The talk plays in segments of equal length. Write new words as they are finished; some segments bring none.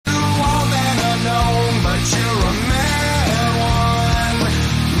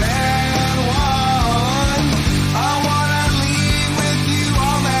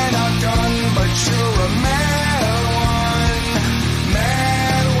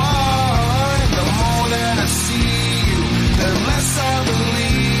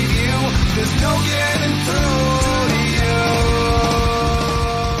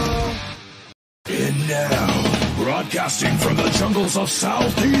Americas of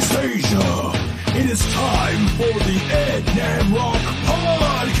Southeast Asia, it is time for the Ed Namrock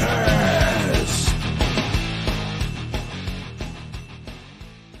Podcast.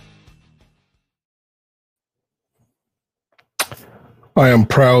 I am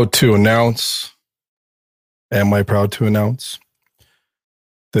proud to announce, that,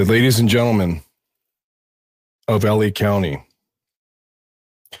 ladies and gentlemen of LA County,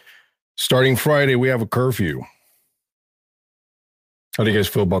 starting Friday, we have a curfew. How do you guys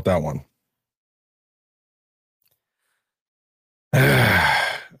feel about that one?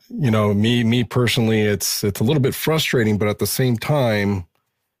 Me personally, it's a little bit frustrating, but at the same time,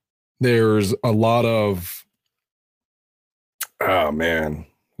 there's a lot of, oh man,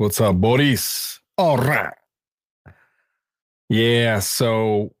 what's up, Boris? All right. Yeah,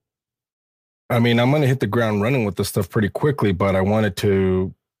 so, I'm going to hit the ground running with this stuff pretty quickly, but I wanted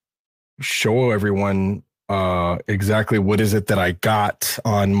to show everyone exactly what is it that I got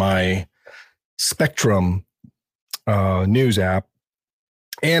on my Spectrum news app.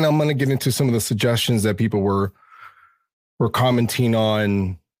 And I'm going to get into some of the suggestions that people were commenting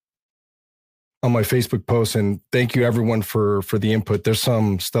on my Facebook post. And thank you everyone for the input. There's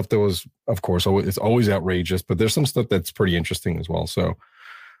some stuff that was, of course, it's always outrageous, but there's some stuff that's pretty interesting as well. So,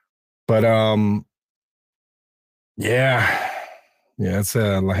 but yeah, it's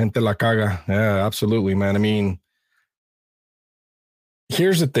la gente la caga. Yeah, absolutely, man. I mean,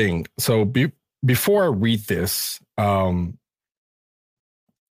 here's the thing. So before I read this, I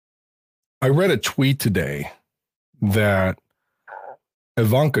read a tweet today that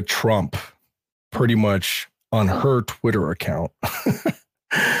Ivanka Trump pretty much on her Twitter account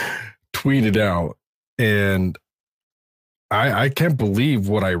tweeted out. And I can't believe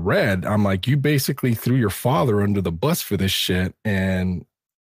what I read. I'm like, you basically threw your father under the bus for this shit. And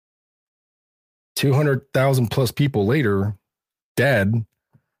 200,000 plus people later, dead.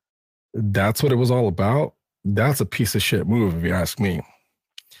 That's what it was all about. That's a piece of shit move, if you ask me.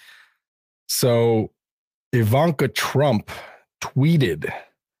 So Ivanka Trump tweeted,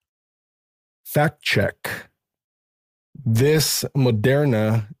 fact check, this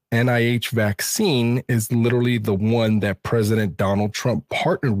Moderna NIH vaccine is literally the one that President Donald Trump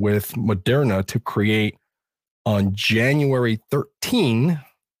partnered with Moderna to create on January 13,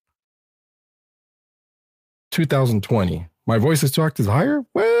 2020. My voice is 2 octaves higher?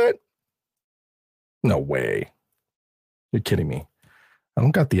 What? No way. You're kidding me. I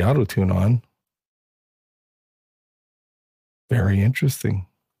don't got the auto tune on. Very interesting.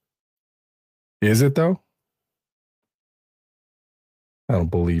 Is it though? I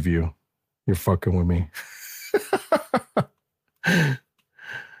don't believe you. You're fucking with me.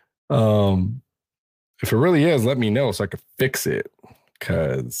 If it really is, let me know so I could fix it.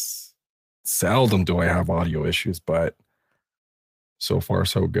 Because seldom do I have audio issues, but so far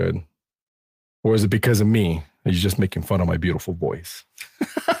so good. Or is it because of me? Are you just making fun of my beautiful voice?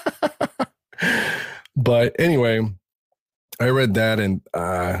 But anyway, I read that and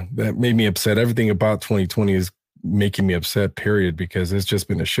that made me upset. Everything about 2020 is making me upset, period, because it's just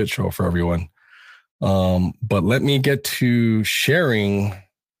been a shit show for everyone. But let me get to sharing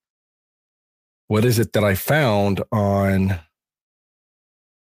what is it that I found on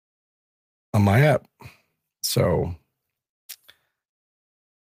my app. So,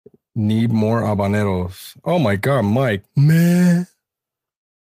 need more habaneros. Oh my God, Mike. Man.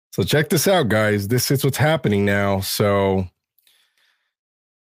 So check this out, guys. This is what's happening now. So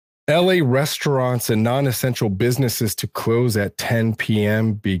LA restaurants and non-essential businesses to close at 10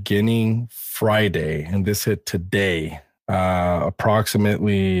 p.m. beginning Friday. And this hit today,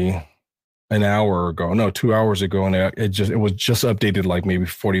 approximately an hour ago. No, 2 hours ago. And it was just updated like maybe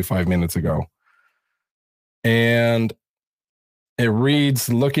 45 minutes ago. And it reads,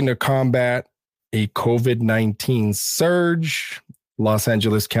 looking to combat a COVID-19 surge, Los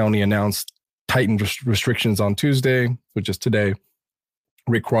Angeles County announced tightened restrictions on Tuesday, which is today,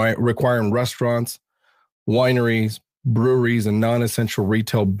 requiring restaurants, wineries, breweries, and non-essential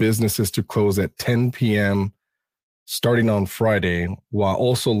retail businesses to close at 10 p.m. starting on Friday, while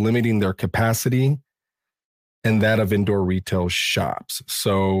also limiting their capacity and that of indoor retail shops.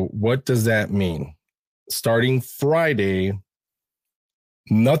 So what does that mean? Starting Friday,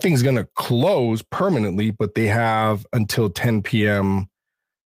 nothing's going to close permanently, but they have until 10 p.m.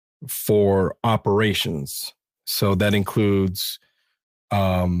 for operations. So that includes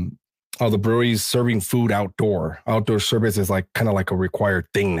all the breweries serving food outdoor. Outdoor service is like kind of like a required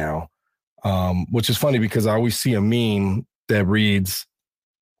thing now, which is funny because I always see a meme that reads,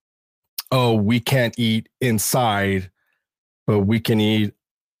 oh, we can't eat inside, but we can eat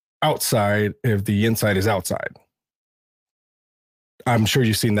outside if the inside is outside. I'm sure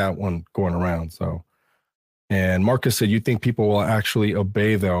you've seen that one going around. So, and Marcus said, you think people will actually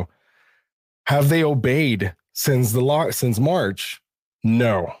obey though? Have they obeyed since since March?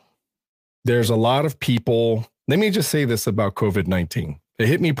 No. There's a lot of people. Let me just say this about COVID-19. It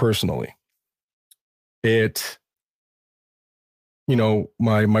hit me personally. My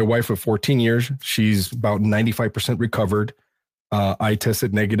wife of 14 years, she's about 95% recovered. I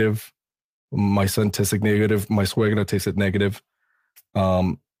tested negative. My son tested negative. My suegra tested negative.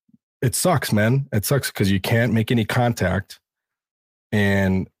 It sucks, man. It sucks because you can't make any contact.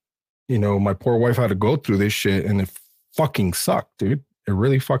 And, my poor wife had to go through this shit and it fucking sucked, dude. It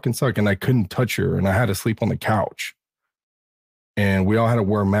really fucking sucked. And I couldn't touch her and I had to sleep on the couch. And we all had to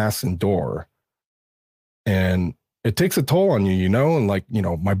wear masks indoor. And it takes a toll on you,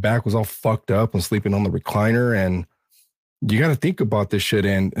 and my back was all fucked up and sleeping on the recliner. And you got to think about this shit.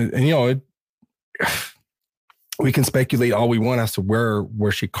 And we can speculate all we want as to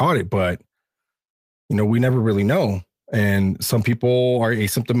where she caught it, but we never really know. And some people are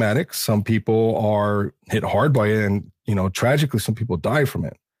asymptomatic. Some people are hit hard by it. And, tragically, some people die from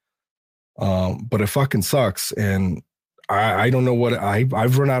it. But it fucking sucks. And I don't know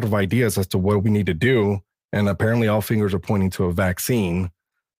I've run out of ideas as to what we need to do. And apparently all fingers are pointing to a vaccine,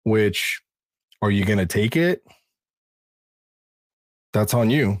 which, are you going to take it? That's on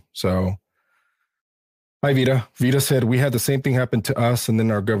you. So, hi, Vita. Vita said, we had the same thing happen to us. And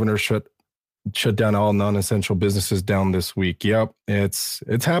then our governor shut down all non-essential businesses down this week. Yep.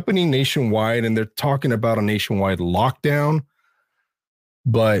 It's happening nationwide, and they're talking about a nationwide lockdown.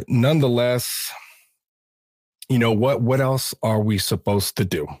 But nonetheless, what else are we supposed to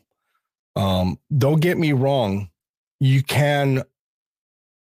do? Don't get me wrong. You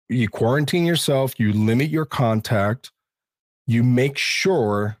quarantine yourself, you limit your contact, you make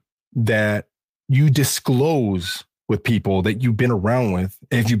sure that you disclose with people that you've been around with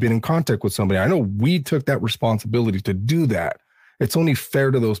if you've been in contact with somebody. I know we took that responsibility to do that. It's only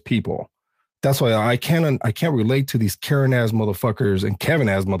fair to those people. That's why I can't relate to these Karen ass motherfuckers and Kevin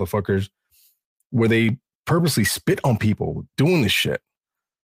ass motherfuckers where they purposely spit on people doing this shit.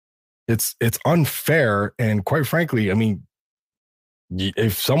 It's unfair. And quite frankly, I mean,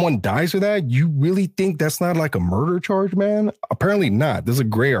 if someone dies of that, you really think that's not like a murder charge, man? Apparently not. There's a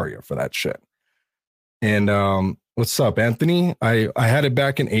gray area for that shit. And what's up, Anthony? I had it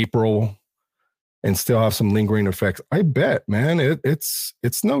back in April and still have some lingering effects. I bet, man. It's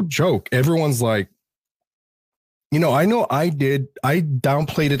no joke. Everyone's like, I know I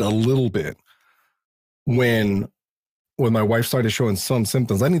downplayed it a little bit when my wife started showing some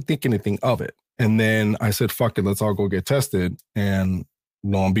symptoms. I didn't think anything of it. And then I said, fuck it, let's all go get tested. And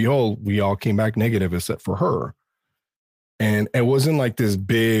lo and behold, we all came back negative except for her. And it wasn't like this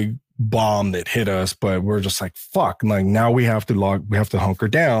big bomb that hit us, but we're just like, fuck, like now we have to hunker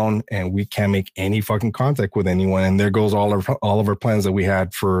down and we can't make any fucking contact with anyone. And there goes all of our plans that we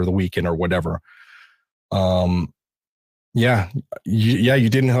had for the weekend or whatever. You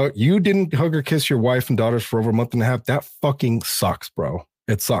didn't hug or kiss your wife and daughters for over a month and a half. That fucking sucks, bro.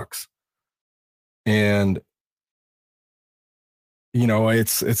 It sucks. And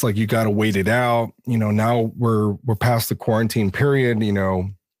it's like you got to wait it out. Now we're past the quarantine period.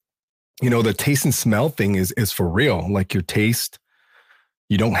 The taste and smell thing is for real. Like your taste,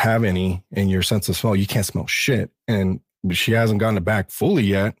 you don't have any, and your sense of smell, you can't smell shit. And she hasn't gotten it back fully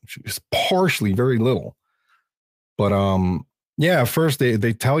yet. She's partially, very little. But at first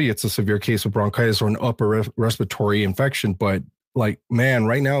they tell you it's a severe case of bronchitis or an upper respiratory infection. But like, man,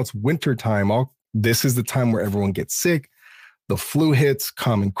 right now it's winter time. This is the time where everyone gets sick. The flu hits,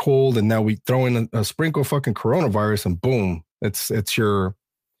 common cold, and now we throw in a sprinkle of fucking coronavirus, and boom, it's a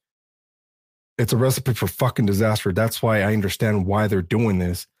recipe for fucking disaster. That's why I understand why they're doing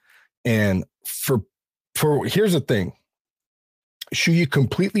this. And for here's the thing: should you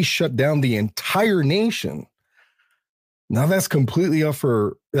completely shut down the entire nation? Now that's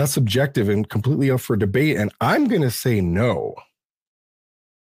that's subjective and completely up for debate. And I'm going to say no.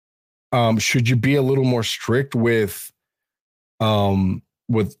 Should you be a little more strict with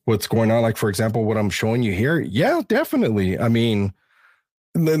what's going on? Like, for example, what I'm showing you here. Yeah, definitely. I mean,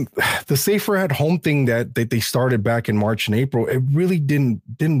 the safer at home thing that they started back in March and April, it really didn't,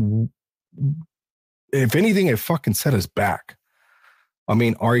 if anything, it fucking set us back. I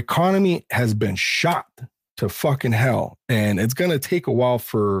mean, our economy has been shot to fucking hell, and it's going to take a while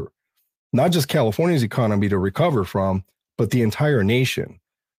for not just California's economy to recover from, but the entire nation.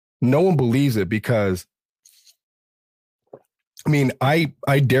 No one believes it because, I mean, I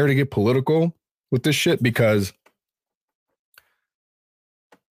dare to get political with this shit because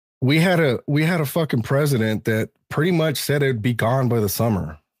we had a fucking president that pretty much said it'd be gone by the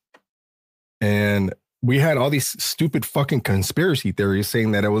summer. And we had all these stupid fucking conspiracy theories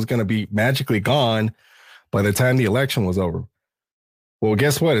saying that it was going to be magically gone by the time the election was over. Well,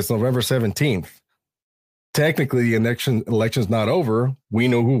 guess what? It's November 17th. Technically, the election's not over. We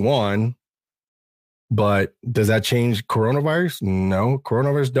know who won. But does that change coronavirus? No,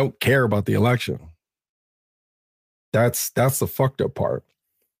 coronavirus don't care about the election. That's the fucked up part.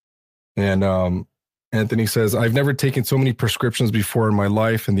 And Anthony says, I've never taken so many prescriptions before in my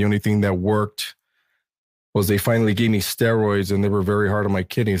life, and the only thing that worked was they finally gave me steroids, and they were very hard on my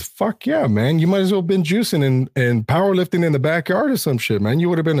kidneys. Fuck yeah, man. You might as well have been juicing and powerlifting in the backyard or some shit, man. You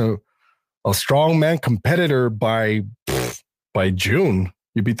would have been a strongman competitor by June.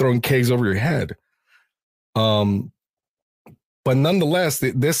 You'd be throwing kegs over your head. But nonetheless,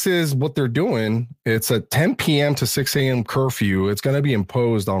 this is what they're doing. It's a 10 p.m. to 6 a.m. curfew. It's going to be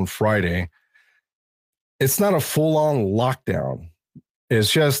imposed on Friday. It's not a full-on lockdown.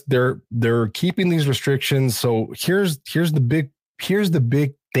 It's just they're keeping these restrictions. So here's the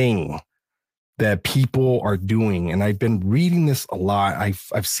big thing that people are doing, and I've been reading this a lot.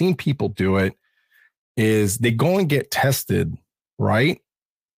 I've seen people do it. Is they go and get tested, right,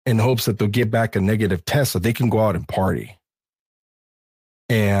 in hopes that they'll get back a negative test so they can go out and party.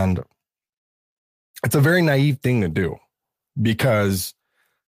 And it's a very naive thing to do, because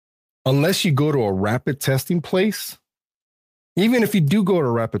unless you go to a rapid testing place, even if you do go to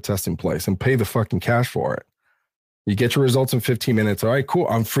a rapid testing place and pay the fucking cash for it, you get your results in 15 minutes. All right, cool.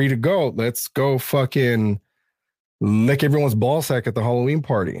 I'm free to go. Let's go fucking lick everyone's ball sack at the Halloween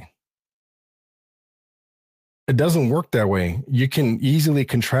party. It doesn't work that way. You can easily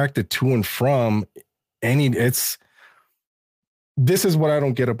contract it to and from this is what I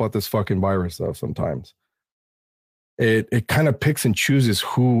don't get about this fucking virus, though. Sometimes it kind of picks and chooses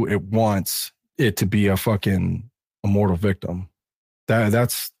who it wants it to be a fucking mortal victim.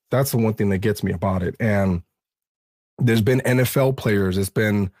 That's the one thing that gets me about it. And there's been NFL players, there's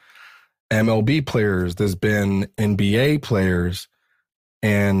been MLB players, there's been NBA players,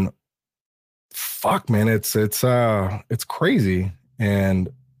 and fuck, man, it's crazy. And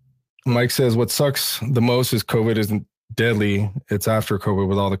Mike says what sucks the most is COVID isn't deadly. It's after COVID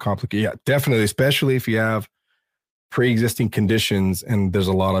with all the complications. Yeah, definitely, especially if you have pre-existing conditions, and there's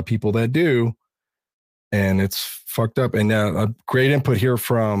a lot of people that do, and it's fucked up. And a great input here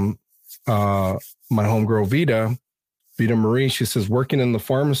from my homegirl Vita Marie. She says, working in the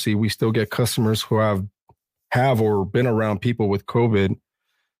pharmacy, we still get customers who have or been around people with COVID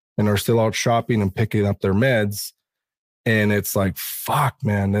and are still out shopping and picking up their meds. And it's like, fuck,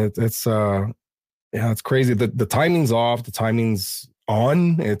 man, it's crazy. The timing's off, the timing's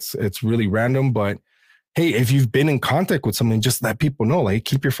on. It's really random, but hey, if you've been in contact with something, just let people know, like,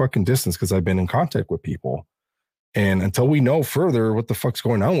 keep your fucking distance, because I've been in contact with people. And until we know further what the fuck's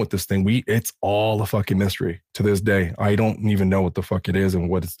going on with this thing, it's all a fucking mystery to this day. I don't even know what the fuck it is and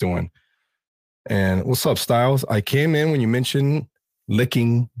what it's doing. And what's up, Styles? I came in when you mentioned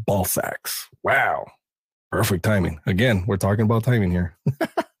licking ball sacks. Wow. Perfect timing. Again, we're talking about timing here.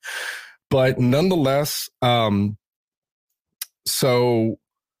 But nonetheless, so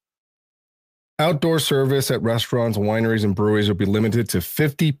outdoor service at restaurants, wineries, and breweries will be limited to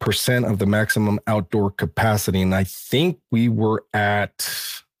 50% of the maximum outdoor capacity. And I think we were at,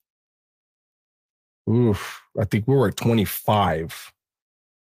 I think we were at 25.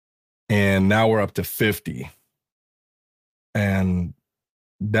 And now we're up to 50. And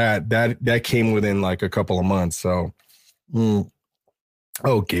that came within like a couple of months. So,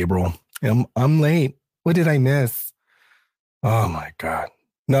 oh, Gabriel, I'm late. What did I miss? Oh my God.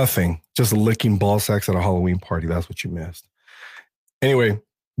 Nothing. Just licking ball sacks at a Halloween party. That's what you missed. Anyway,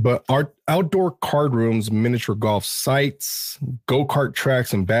 but our outdoor card rooms, miniature golf sites, go-kart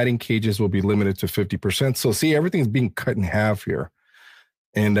tracks, and batting cages will be limited to 50%. So see, everything's being cut in half here.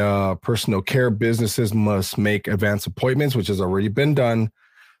 And personal care businesses must make advance appointments, which has already been done.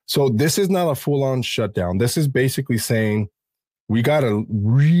 So this is not a full-on shutdown. This is basically saying we got to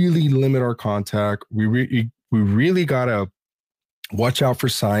really limit our contact. We really got to watch out for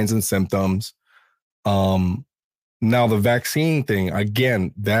signs and symptoms. Now the vaccine thing,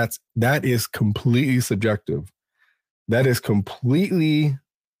 again, that is completely subjective. That is completely,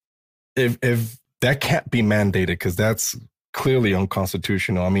 if that can't be mandated, because that's clearly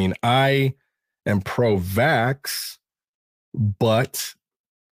unconstitutional. I mean, I am pro-vax, but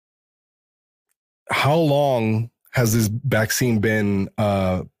how long has this vaccine been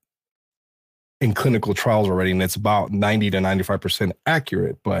in clinical trials already? And it's about 90 to 95%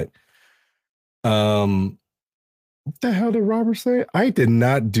 accurate. But What the hell did Robert say? I did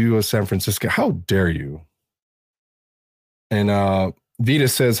not do a San Francisco. How dare you? And Vita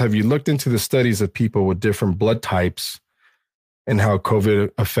says, have you looked into the studies of people with different blood types and how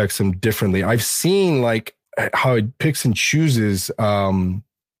COVID affects them differently? I've seen like how it picks and chooses some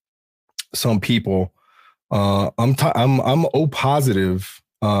people. I'm O positive,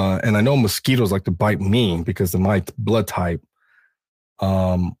 and I know mosquitoes like to bite me because of my blood type.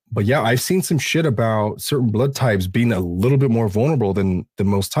 But yeah, I've seen some shit about certain blood types being a little bit more vulnerable than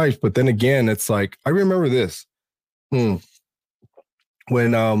most types. But then again, it's like I remember this.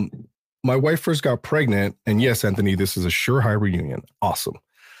 When my wife first got pregnant, and yes, Anthony, this is a Sure High reunion. Awesome.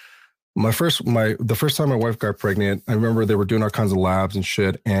 The first time my wife got pregnant, I remember they were doing all kinds of labs and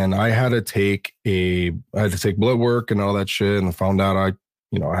shit, and I had to take blood work and all that shit, and I found out I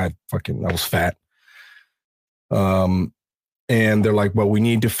was fat. And they're like, well, we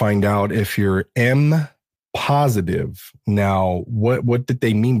need to find out if you're M positive. Now, what did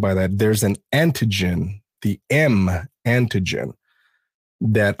they mean by that? There's an antigen, the M antigen,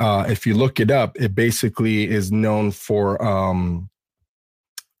 that if you look it up, it basically is known for,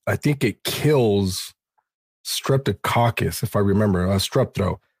 I think it kills streptococcus, if I remember, strep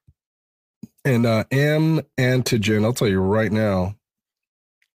throat. And M antigen, I'll tell you right now,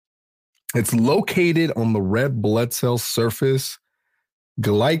 it's located on the red blood cell surface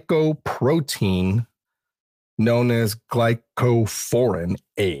glycoprotein known as glycophorin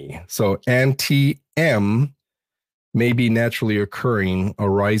A. So anti-M may be naturally occurring,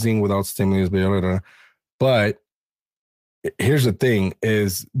 arising without stimulus, but here's the thing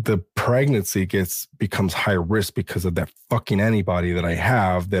is the pregnancy becomes high risk because of that fucking antibody that I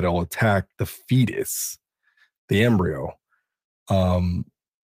have that'll attack the fetus, the embryo.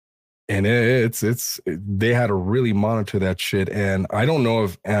 And they had to really monitor that shit. And I don't know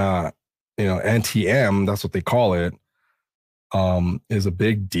if, anti-M, that's what they call it, is a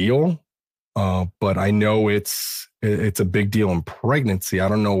big deal. But I know it's a big deal in pregnancy. I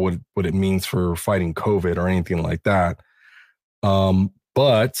don't know what it means for fighting COVID or anything like that.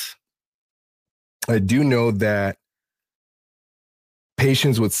 But I do know that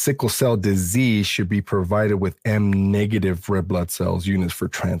patients with sickle cell disease should be provided with M-negative red blood cells units for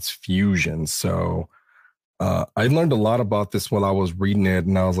transfusion. So I learned a lot about this while I was reading it,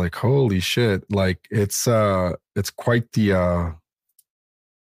 and I was like, holy shit, like it's quite the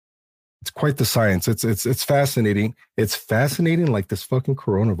science. It's fascinating. It's fascinating like this fucking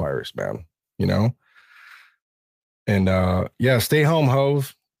coronavirus, man, you know? And yeah, stay home,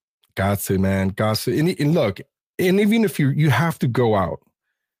 Hove. Got to, man. Got to. And look, and even if you have to go out,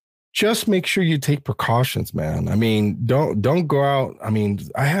 just make sure you take precautions, man. I mean, don't go out. I mean,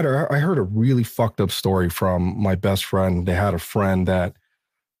 I heard a really fucked up story from my best friend. They had a friend that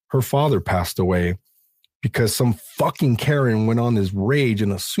her father passed away because some fucking Karen went on this rage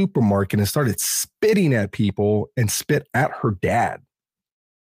in a supermarket and started spitting at people and spit at her dad.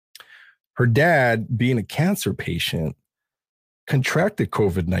 Her dad, being a cancer patient, contracted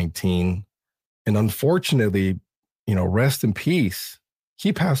COVID-19, and unfortunately, rest in peace,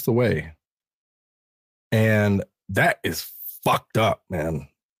 he passed away. And that is fucked up, man.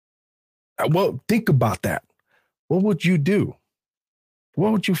 Well, think about that. What would you do?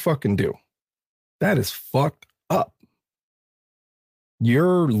 What would you fucking do? That is fucked up.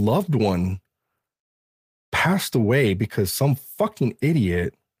 Your loved one passed away because some fucking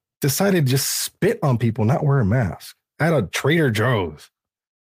idiot decided to just spit on people, not wear a mask at a Trader Joe's.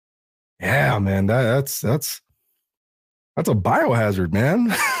 Yeah, man, that's a biohazard, man.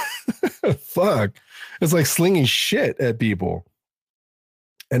 Fuck. It's like slinging shit at people.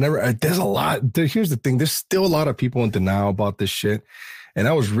 And there's a lot. Here's the thing. There's still a lot of people in denial about this shit. And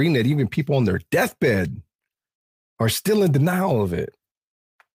I was reading that even people on their deathbed are still in denial of it.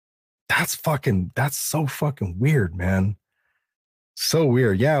 That's so fucking weird, man. So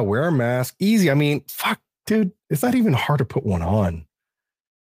weird. Yeah, wear a mask. Easy. I mean, fuck, dude. It's not even hard to put one on.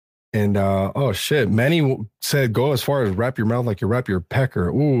 And oh shit, Manny said go as far as wrap your mouth like you wrap your pecker.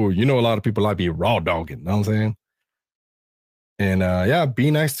 Ooh, a lot of people like be raw dogging. You know what I'm saying? And yeah,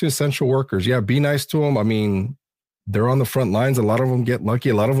 be nice to essential workers. Yeah, be nice to them. I mean, they're on the front lines. A lot of them get lucky.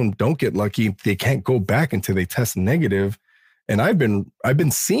 A lot of them don't get lucky. They can't go back until they test negative. And I've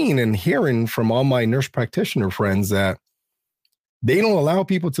been seeing and hearing from all my nurse practitioner friends that they don't allow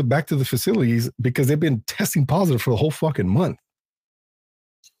people back to the facilities because they've been testing positive for the whole fucking month.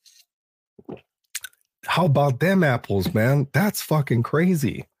 How about them apples, man? That's fucking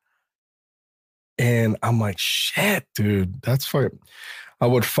crazy. And I'm like, shit, dude, that's fine. I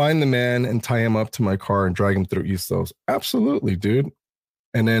would find the man and tie him up to my car and drag him through East Los. Absolutely, dude.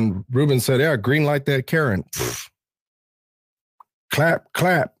 And then Ruben said, yeah, green light that Karen. Pfft. clap,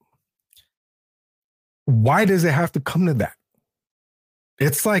 clap. Why does it have to come to that?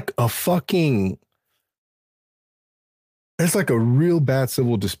 It's like a fucking, it's like a real bad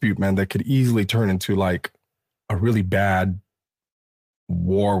civil dispute, man, that could easily turn into like a really bad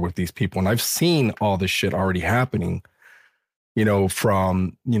war with these people. And I've seen all this shit already happening,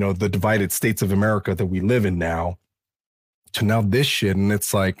 from, the divided states of America that we live in now to now this shit. And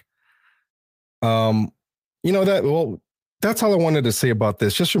it's like, that's all I wanted to say about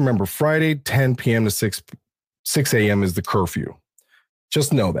this. Just remember, Friday, 10 p.m. to 6 a.m. is the curfew.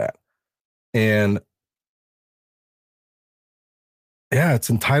 Just know that. And yeah, it's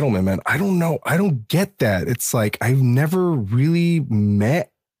entitlement, man. I don't know. I don't get that. It's like I've never really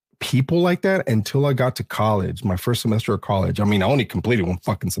met people like that until I got to college, my first semester of college. I mean, I only completed one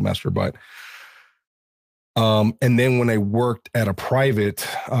fucking semester, but and then when I worked at a private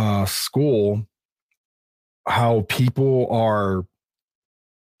school, how people are,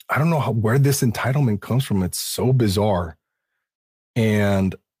 I don't know where this entitlement comes from. It's so bizarre.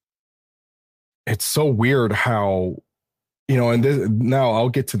 And it's so weird how, now I'll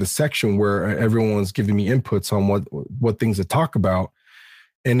get to the section where everyone's giving me inputs on what things to talk about.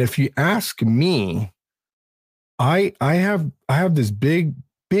 And if you ask me, I have this big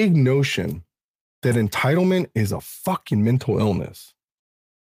notion that entitlement is a fucking mental illness.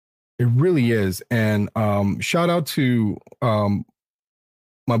 It really is. And shout out to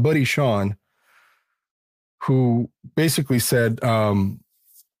my buddy Sean, who basically said,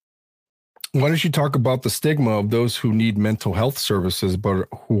 why don't you talk about the stigma of those who need mental health services, but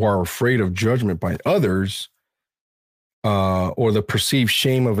who are afraid of judgment by others, or the perceived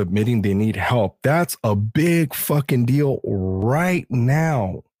shame of admitting they need help? That's a big fucking deal right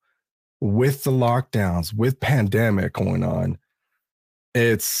now with the lockdowns, with pandemic going on.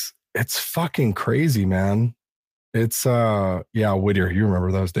 It's fucking crazy, man. It's Whittier, you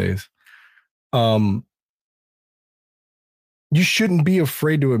remember those days. You shouldn't be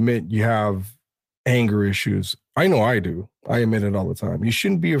afraid to admit you have anger issues. I know I do. I admit it all the time. You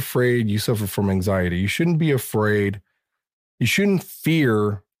shouldn't be afraid you suffer from anxiety. You shouldn't be afraid. You shouldn't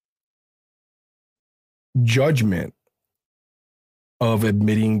fear judgment of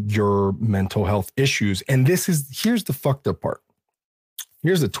admitting your mental health issues. And here's the fucked up part.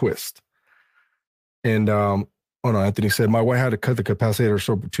 Here's the twist. And Anthony said, my wife had to cut the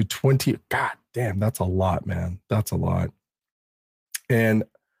capacitor to 20. God damn, that's a lot, man. That's a lot. And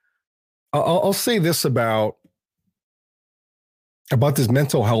I'll say this about this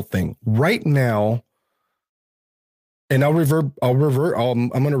mental health thing right now. And I'm going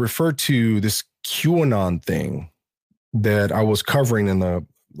to refer to this QAnon thing that I was covering in a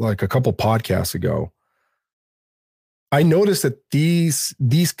couple podcasts ago. I noticed that these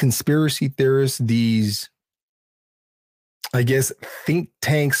conspiracy theorists, these, I guess,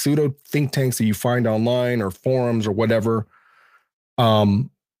 pseudo think tanks that you find online or forums or whatever,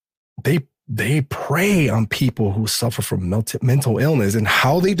 they prey on people who suffer from mental illness. And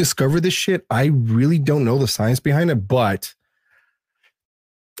how they discover this shit, I really don't know the science behind it, but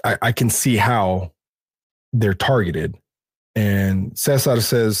I can see how they're targeted. And Cesar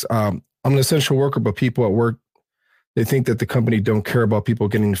says, I'm an essential worker, but people at work, they think that the company don't care about people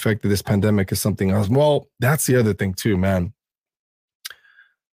getting infected. This pandemic is something else. Well, that's the other thing too, man.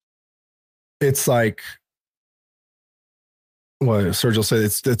 It's like what Sergio said,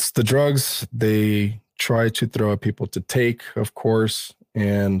 it's the drugs they try to throw at people to take, of course.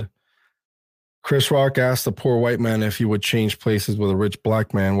 And Chris Rock asked the poor white man if he would change places with a rich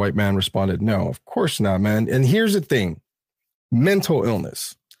black man. White man responded, no, of course not, man. And here's the thing. Mental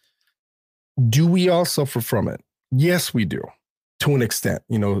illness. Do we all suffer from it? Yes, we do, to an extent.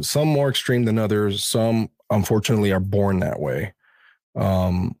 Some more extreme than others. Some, unfortunately, are born that way.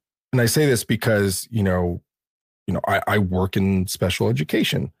 And I say this because, I work in special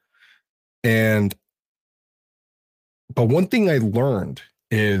education. But one thing I learned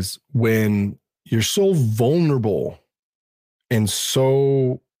is when you're so vulnerable and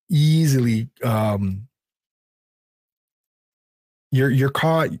so easily, you're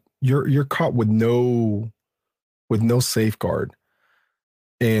caught with no safeguard.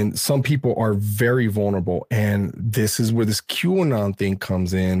 And some people are very vulnerable. And this is where this QAnon thing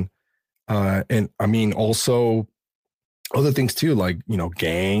comes in. And I mean, also other things too, like,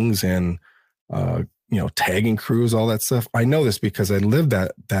 gangs and, tagging crews, all that stuff. I know this because I lived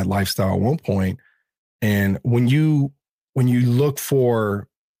that lifestyle at one point. And when you look for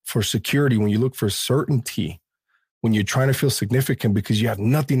security, when you look for certainty, when you're trying to feel significant because you have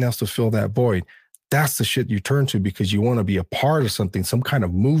nothing else to fill that void, that's the shit you turn to because you want to be a part of something, some kind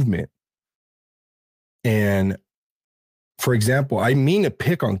of movement. And for example, I mean to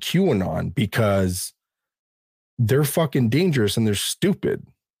pick on QAnon because they're fucking dangerous and they're stupid.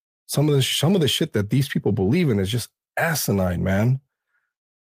 Some of the shit that these people believe in is just asinine, man.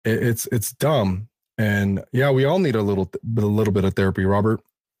 It's dumb. And yeah, we all need a little bit of therapy, Robert.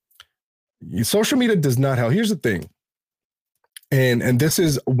 Social media does not help. Here's the thing. And this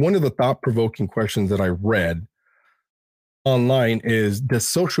is one of the thought-provoking questions that I read online is, does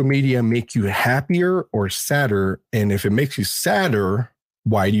social media make you happier or sadder? And if it makes you sadder,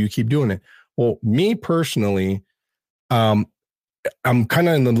 why do you keep doing it? Well, me personally, I'm kind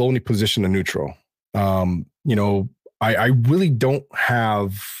of in the lonely position of neutral. I really don't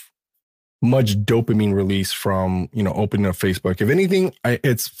have much dopamine release from, opening up Facebook. If anything,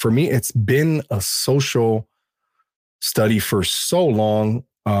 for me, it's been a social study for so long.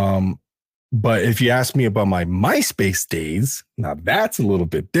 But if you ask me about my MySpace days, now that's a little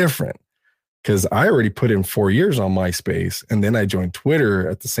bit different because I already put in 4 years on MySpace. And then I joined Twitter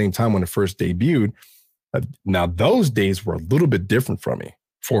at the same time when it first debuted. Now those days were a little bit different from me,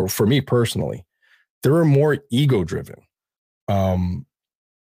 for me personally. They were more ego driven.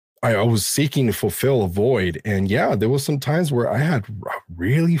 I was seeking to fulfill a void. And yeah, there was some times where I had a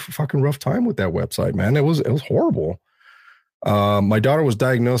really fucking rough time with that website, man. It was horrible. My daughter was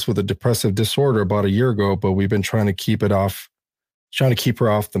diagnosed with a depressive disorder about a year ago, but we've been trying to keep her off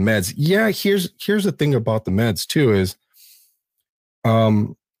the meds. Yeah, here's the thing about the meds too is,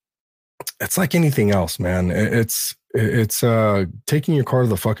 it's like anything else, man. It's taking your car to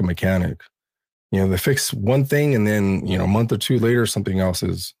the fucking mechanic. They fix one thing and then, a month or two later, something else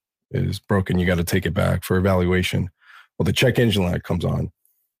is broken. You got to take it back for evaluation. Well, the check engine light comes on.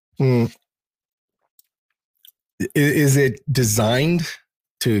 Is it designed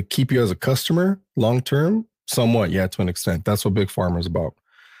to keep you as a customer long-term? Somewhat, yeah, to an extent. That's what Big Pharma is about.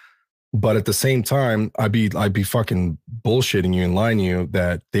 But at the same time, I'd be fucking bullshitting you and lying to you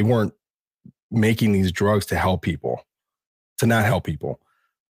that they weren't making these drugs to help people, to not help people.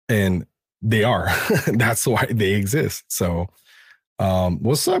 And they are. That's why they exist. So,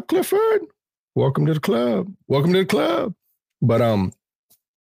 what's up, Clifford? Welcome to the club. But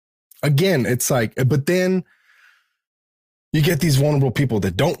again, it's like, but then you get these vulnerable people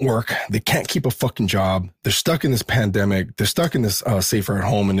that don't work. They can't keep a fucking job. They're stuck in this pandemic. They're stuck in this safer at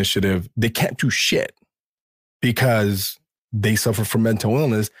home initiative. They can't do shit because they suffer from mental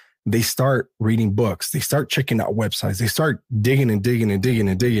illness. They start reading books. They start checking out websites. They start digging.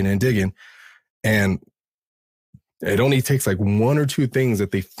 And it only takes like one or two things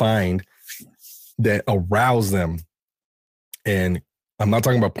that they find that arouse them. And I'm not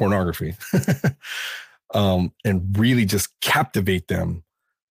talking about pornography. And really just captivate them.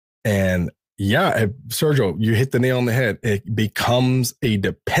 And yeah, Sergio, you hit the nail on the head. It becomes a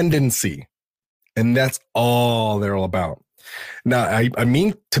dependency. And that's all they're all about. Now, I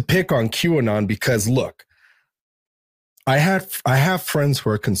mean to pick on QAnon because look, I have friends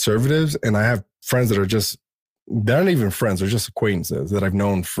who are conservatives and I have friends that they're not even friends. They're just acquaintances that I've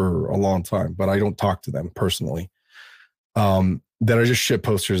known for a long time, but I don't talk to them personally. That are just shit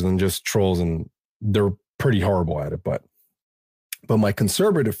posters and just trolls, and they're pretty horrible at it. But my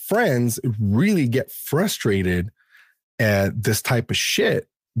conservative friends really get frustrated at this type of shit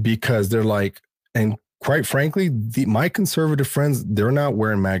because they're like, and quite frankly, my conservative friends, they're not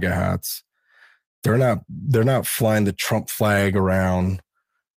wearing MAGA hats. They're not flying the Trump flag around.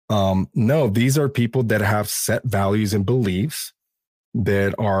 No, these are people that have set values and beliefs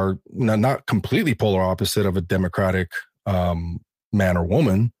that are not completely polar opposite of a Democratic man or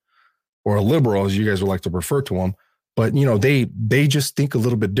woman, or a liberal, as you guys would like to refer to them. But, they just think a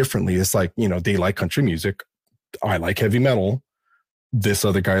little bit differently. It's like, they like country music. I like heavy metal. This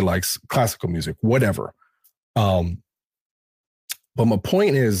other guy likes classical music, whatever. But my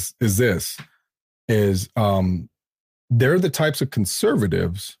point is they're the types of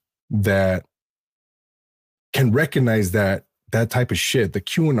conservatives that can recognize that type of shit, the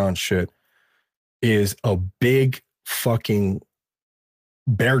QAnon shit, is a big fucking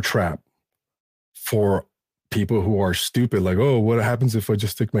bear trap for people who are stupid. Like, oh, what happens if I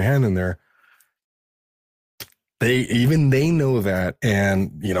just stick my hand in there? They know that.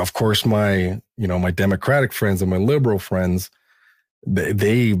 And, of course, my Democratic friends and my liberal friends,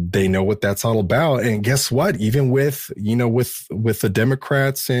 they know what that's all about. And guess what? Even with the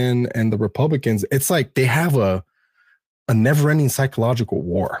Democrats and the Republicans, it's like they have a never-ending psychological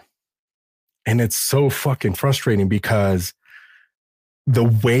war. And it's so fucking frustrating because the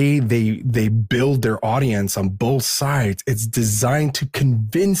way they build their audience on both sides, it's designed to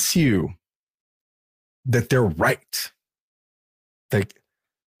convince you that they're right.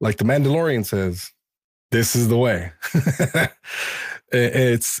 Like the Mandalorian says, This is the way.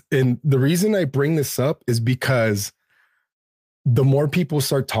 And the reason I bring this up is because the more people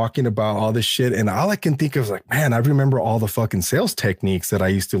start talking about all this shit, and all I can think of is like, man, I remember all the fucking sales techniques that I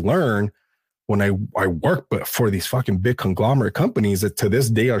used to learn when I worked for these fucking big conglomerate companies that to this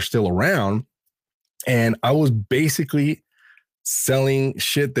day are still around. And I was basically selling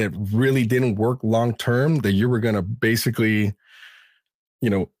shit that really didn't work long term, that you were going to basically,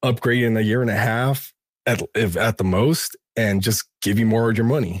 upgrade in a year and a half at the most, and just give you more of your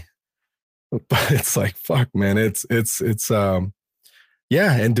money. But it's like, fuck, man, it's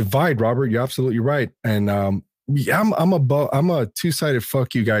yeah. And divide, Robert, you're absolutely right. And yeah, I'm a two-sided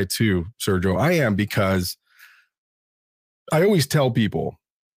fuck you guy too, Sergio. I am, because I always tell people,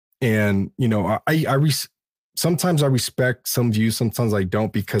 and sometimes I respect some views, sometimes I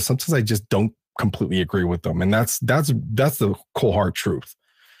don't, because sometimes I just don't completely agree with them, and that's the cold hard truth.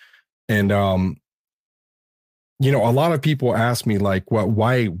 And a lot of people ask me like, well,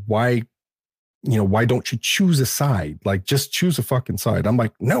 why don't you choose a side? Like, just choose a fucking side. I'm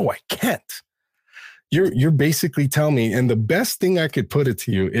like, no, I can't. You're basically telling me, and the best thing I could put it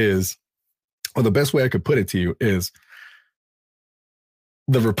to you is, or the best way I could put it to you is,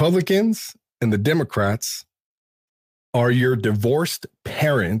 the Republicans and the Democrats are your divorced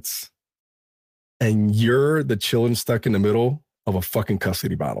parents, and you're the children stuck in the middle of a fucking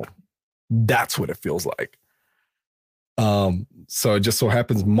custody battle. That's what it feels like. So it just so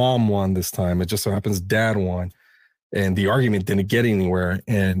happens mom won this time. It just so happens dad won, and the argument didn't get anywhere.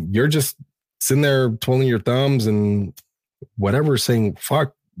 And you're just sitting there twirling your thumbs and whatever, saying,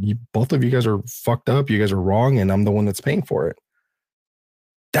 fuck, both of you guys are fucked up. You guys are wrong. And I'm the one that's paying for it.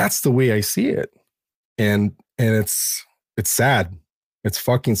 That's the way I see it. And it's sad. It's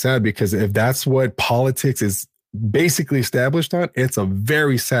fucking sad, because if that's what politics is basically established on, it's a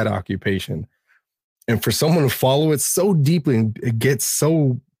very sad occupation. And for someone to follow it so deeply and it gets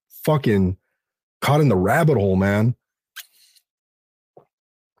so fucking caught in the rabbit hole, man,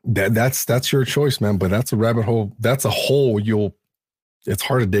 that's your choice, man. But that's a rabbit hole. That's a hole it's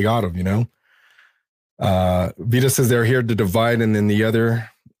hard to dig out of, Vita says they're here to divide, and then the other.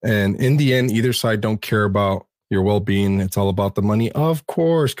 And in the end, either side don't care about your well-being. It's all about the money, of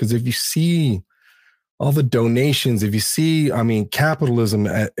course. Because if you see all the donations, if you see, capitalism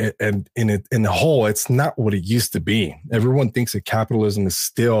and in the whole, it's not what it used to be. Everyone thinks that capitalism is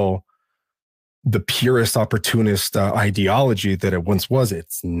still the purest opportunist ideology that it once was.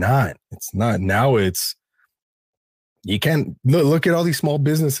 It's not. It's not. Now you can't look at all these small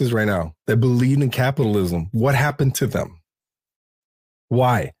businesses right now that believe in capitalism. What happened to them?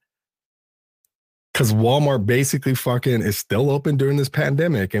 Why? Because Walmart basically fucking is still open during this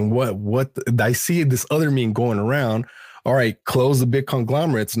pandemic. And what I see this other meme going around. All right, close the big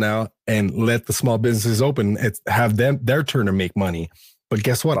conglomerates now and let the small businesses open. Have them their turn to make money. But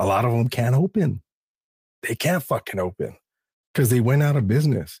guess what? A lot of them can't open. They can't fucking open because they went out of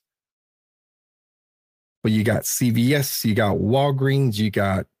business. But you got CVS, you got Walgreens, you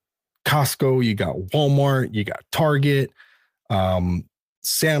got Costco, you got Walmart, you got Target,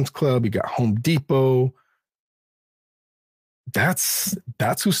 Sam's Club, you got Home Depot. That's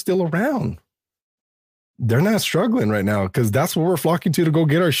who's still around. They're not struggling right now because that's what we're flocking to go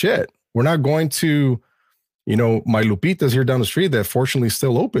get our shit. We're not going to, my Lupita's here down the street that fortunately is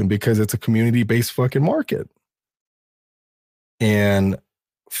still open because it's a community-based fucking market. And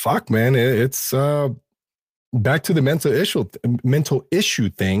fuck, man, it's back to the mental issue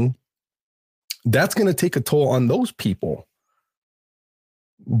thing. That's going to take a toll on those people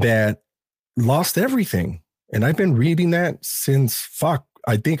that lost everything. And I've been reading that since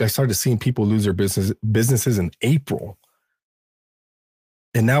I think I started seeing people lose their businesses in April.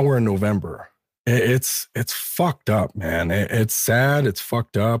 And now we're in November. It's fucked up, man. It's sad. It's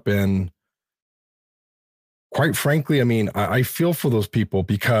fucked up. And quite frankly, I feel for those people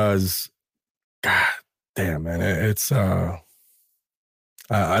because, God damn, man, it's, I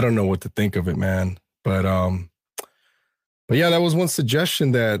don't know what to think of it, man. But yeah, that was one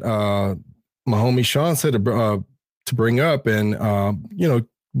suggestion that my homie Sean said to bring up. And,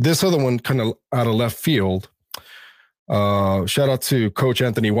 this other one kind of out of left field. Shout out to Coach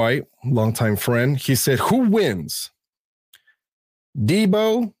Anthony White, longtime friend. He said, who wins?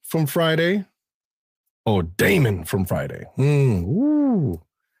 Debo from Friday? Oh, Damon from Friday. Ooh.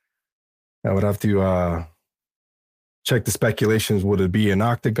 I would have to check the speculations. Would it be an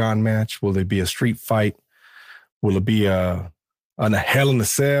octagon match? Will it be a street fight? Will it be on a Hell in a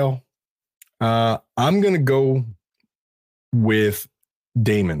Cell? I'm going to go with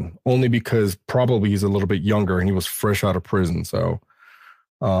Damon, only because probably he's a little bit younger and he was fresh out of prison. So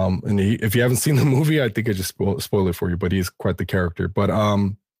And if you haven't seen the movie, I think I just spoil it for you, but he's quite the character. But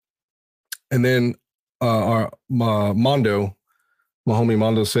and then Mondo, my homie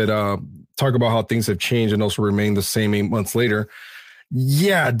Mondo said, talk about how things have changed and also remain the same 8 months later.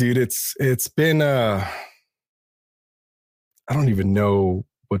 Yeah, dude, it's been I don't even know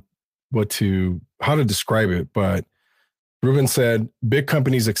how to describe it, but Ruben said big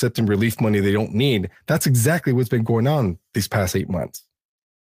companies accepting relief money they don't need. That's exactly what's been going on these past 8 months.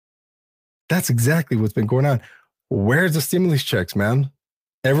 That's exactly what's been going on. Where's the stimulus checks, man?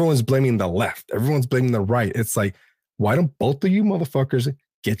 Everyone's blaming the left. Everyone's blaming the right. It's like, why don't both of you motherfuckers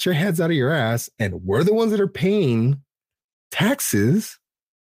get your heads out of your ass? And we're the ones that are paying taxes.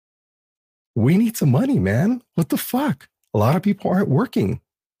 We need some money, man. What the fuck? A lot of people aren't working.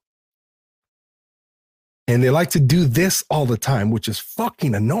 And they like to do this all the time, which is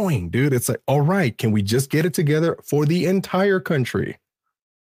fucking annoying, dude. It's like, all right, can we just get it together for the entire country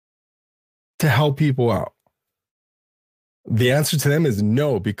to help people out? The answer to them is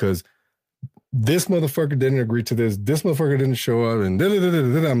no, because this motherfucker didn't agree to this. This motherfucker didn't show up. And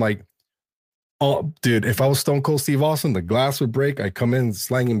I'm like, oh, dude, if I was Stone Cold Steve Austin, the glass would break. I come in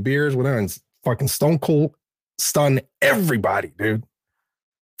slanging beers, whatever, and fucking Stone Cold stun everybody, dude.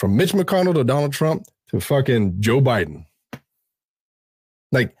 From Mitch McConnell to Donald Trump to fucking Joe Biden.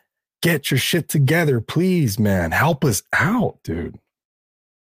 Like, get your shit together, please, man. Help us out, dude.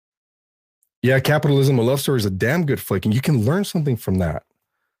 Yeah, Capitalism, A Love Story is a damn good flick, and you can learn something from that.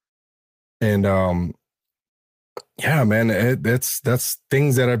 And yeah, man, that's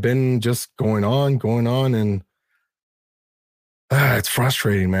things that have been just going on, and it's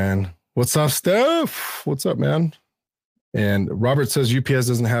frustrating, man. What's up, Steph? What's up, man? And Robert says UPS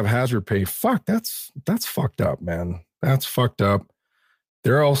doesn't have hazard pay. Fuck, that's fucked up, man. That's fucked up.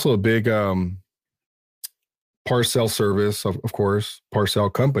 They're also a big parcel service, of course,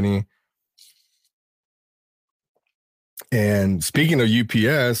 parcel company. And speaking of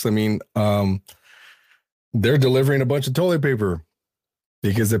UPS, I mean, they're delivering a bunch of toilet paper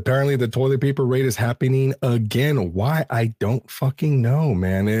because apparently the toilet paper rate is happening again. Why? I don't fucking know,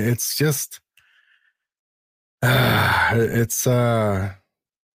 man. It's just, I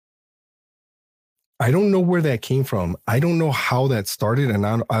don't know where that came from. I don't know how that started, and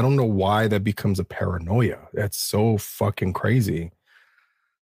I don't know why that becomes a paranoia. That's so fucking crazy.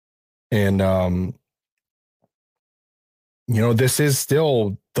 And, this is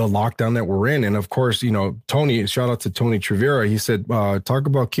still the lockdown that we're in. And of course, Tony, shout out to Tony Trevera. He said, talk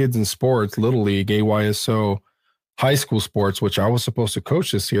about kids in sports, Little League, AYSO, high school sports, which I was supposed to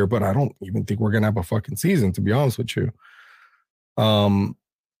coach this year, but I don't even think we're going to have a fucking season, to be honest with you.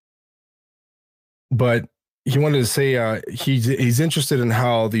 But he wanted to say he's interested in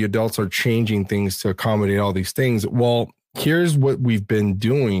how the adults are changing things to accommodate all these things. Well, here's what we've been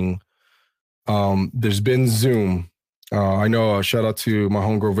doing. There's been Zoom. I know, shout out to my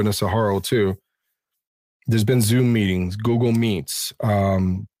homegirl, Vanessa Haro, too. There's been Zoom meetings, Google Meets,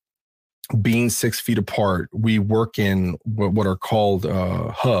 being 6 feet apart. We work in what are called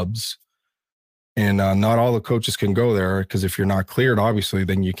hubs. And not all the coaches can go there because if you're not cleared, obviously,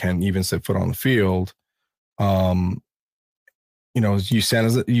 then you can't even set foot on the field. You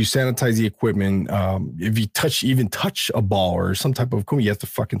sanitize the equipment. If you touch a ball or some type of equipment, you have to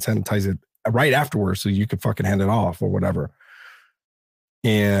fucking sanitize it right afterwards so you can fucking hand it off or whatever.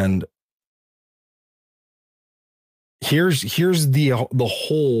 And here's the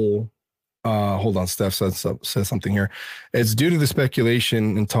whole hold on, Steph says something here. It's due to the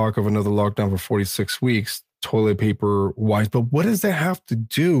speculation and talk of another lockdown for 46 weeks, toilet paper wise. But what does that have to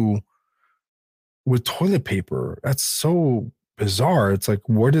do with toilet paper? That's so bizarre. It's like,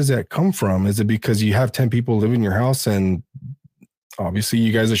 where does that come from? Is it because you have 10 people living in your house and obviously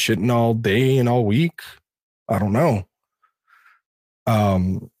you guys are shitting all day and all week? I don't know.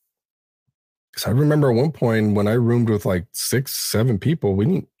 Because I remember at one point when I roomed with like 6-7 people, we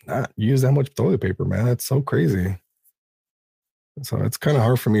didn't not use that much toilet paper, man. That's so crazy. So it's kind of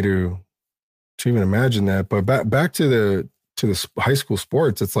hard for me to even imagine that. But back to the high school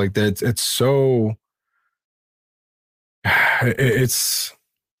sports, it's like that. It's so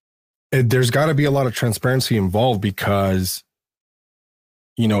there's got to be a lot of transparency involved because,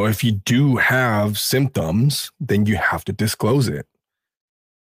 if you do have symptoms, then you have to disclose it.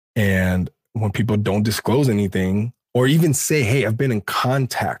 And when people don't disclose anything or even say, hey, I've been in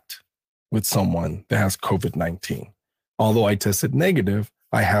contact with someone that has COVID-19, although I tested negative,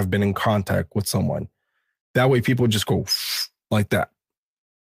 I have been in contact with someone. That way people just go like that.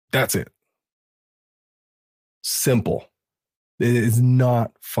 That's it. Simple. It is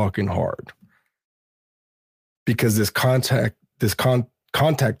not fucking hard because this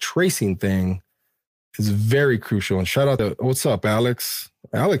contact tracing thing is very crucial. And shout out to what's up, Alex.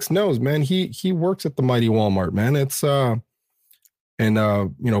 Alex knows, man. He works at the mighty Walmart, man. It's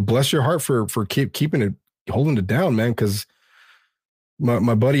bless your heart for keeping it, holding it down, man. Because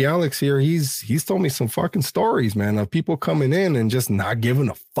my buddy Alex here, he's told me some fucking stories, man, of people coming in and just not giving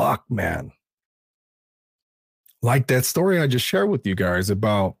a fuck, man. Like that story I just shared with you guys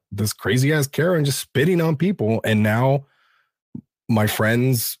about this crazy ass Karen just spitting on people, and now my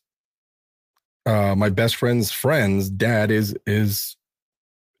friends, my best friend's dad is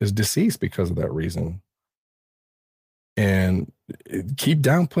deceased because of that reason. And keep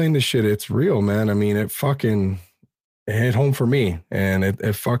downplaying this shit. It's real, man. I mean, it hit home for me, and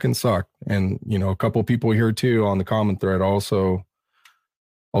it fucking sucked. And a couple people here too on the comment thread also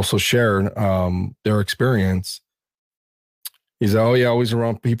shared their experience. He's always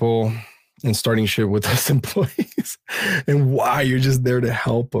around people and starting shit with us employees. And why? You're just there to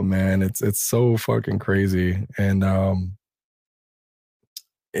help them, man. It's so fucking crazy. And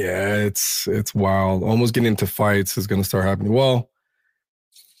yeah, it's wild. Almost getting into fights is going to start happening. Well,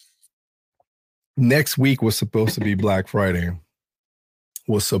 next week was supposed to be Black Friday.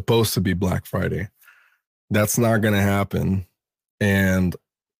 That's not going to happen. And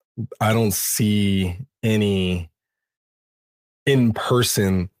I don't see any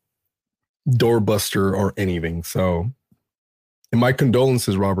in-person doorbuster or anything. So, and my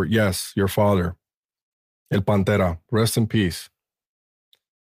condolences, Robert. Yes, your father, El Pantera. Rest in peace.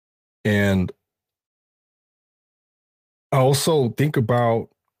 And I also think about,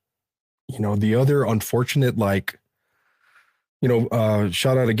 the other unfortunate,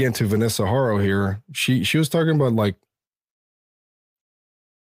 shout out again to Vanessa Haro here. She was talking about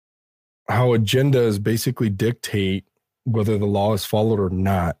how agendas basically dictate whether the law is followed or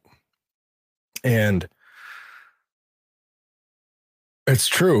not. And it's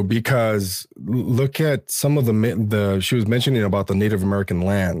true, because look at some of the she was mentioning about the Native American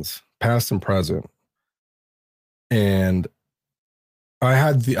lands, past and present. And I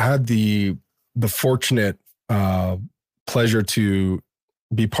had the fortunate pleasure to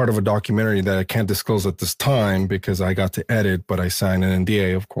be part of a documentary that I can't disclose at this time because I got to edit, but I signed an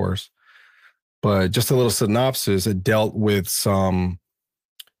NDA, of course. But just a little synopsis, it dealt with a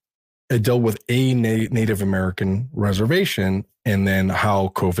Native American reservation, and then how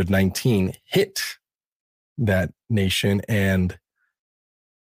COVID-19 hit that nation. And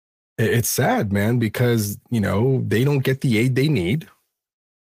it's sad, man, because, they don't get the aid they need.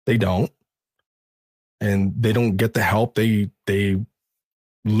 They don't. And they don't get the help they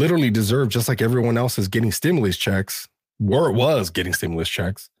literally deserve, just like everyone else is getting stimulus checks, where it was getting stimulus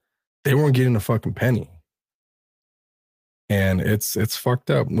checks. They weren't getting a fucking penny. And it's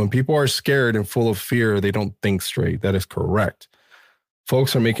fucked up. When people are scared and full of fear, they don't think straight. That is correct.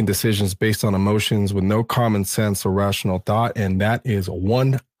 Folks are making decisions based on emotions with no common sense or rational thought. And that is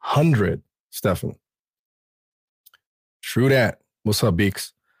 100, Stefan. True that. What's up,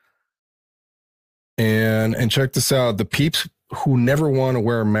 Beaks? And check this out. The peeps who never want to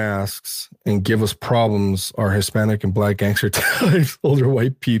wear masks and give us problems are Hispanic and Black gangster types, older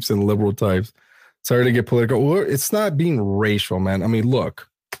white peeps, and liberal types. Sorry to get political. It's not being racial, man. I mean, look,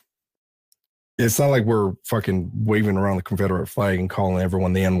 it's not like we're fucking waving around the Confederate flag and calling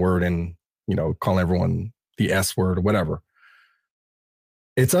everyone the N-word and, calling everyone the S-word or whatever.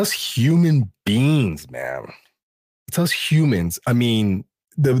 It's us human beings, man. It's us humans. I mean,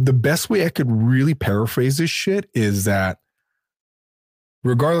 the best way I could really paraphrase this shit is that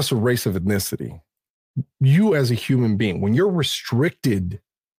regardless of race, of ethnicity, you as a human being, when you're restricted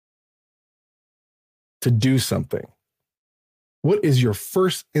to do something, what is your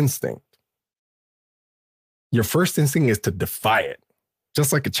first instinct? Your first instinct is to defy it,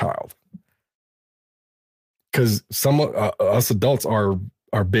 just like a child. Because some us adults are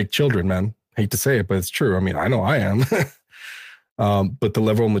big children, man. Hate to say it, but it's true. I mean, I know I am. But the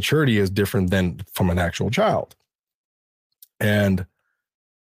level of maturity is different than from an actual child. And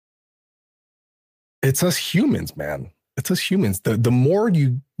it's us humans, man. It's us humans. The more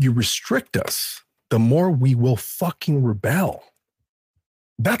you restrict us, the more we will fucking rebel.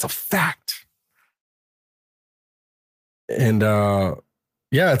 That's a fact. And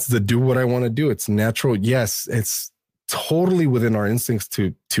yeah, it's the do what I want to do. It's natural. Yes, it's totally within our instincts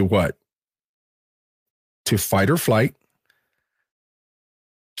to what? To fight or flight,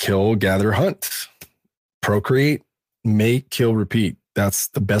 kill, gather, hunt, procreate, make, kill, repeat. That's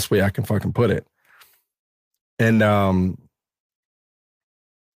the best way I can fucking put it. And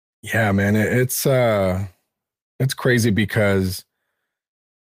yeah, man, it's crazy because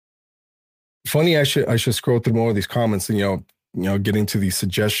funny, I should scroll through more of these comments and getting to these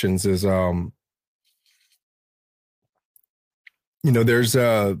suggestions is, there's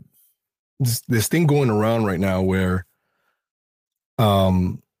this thing going around right now where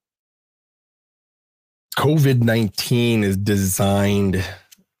COVID-19 is designed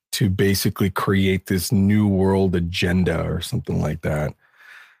to basically create this new world agenda or something like that.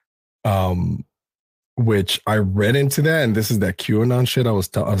 Which I read into that, and this is that QAnon shit I was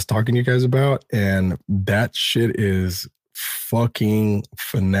talking to you guys about, and that shit is fucking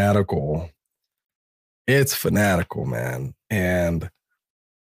fanatical. It's fanatical, man. And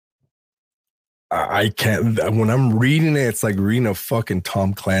I can't, when I'm reading it, it's like reading a fucking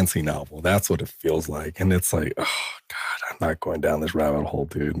Tom Clancy novel. That's what it feels like. And it's like, oh God, I'm not going down this rabbit hole,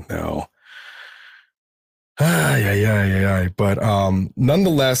 dude. No. Yeah. But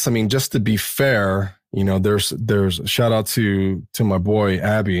nonetheless, I mean, just to be fair, there's a shout out to my boy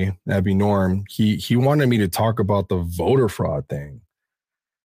Abby Norm. He wanted me to talk about the voter fraud thing.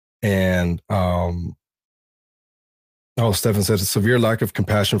 And Stefan says a severe lack of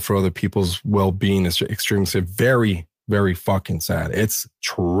compassion for other people's well-being is extremely sad. Very, very fucking sad. It's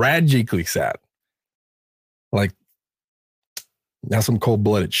tragically sad. Like, that's some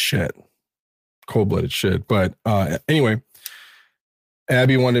cold-blooded shit. But anyway,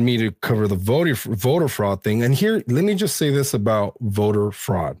 Abby wanted me to cover the voter fraud thing. And here, let me just say this about voter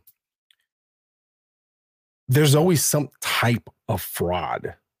fraud. There's always some type of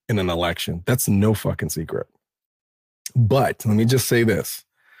fraud in an election. That's no fucking secret. But let me just say this.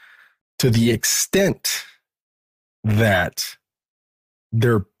 To the extent that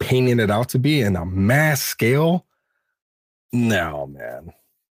they're painting it out to be in a mass scale, no, man.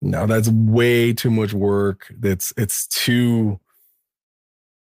 No, that's way too much work. It's too,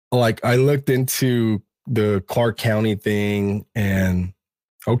 like, I looked into the Clark County thing, and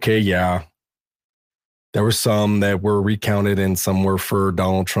okay, yeah, there were some that were recounted and some were for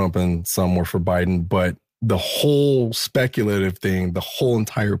Donald Trump and some were for Biden, but the whole speculative thing, the whole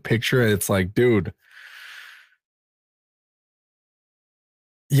entire picture, it's like, dude,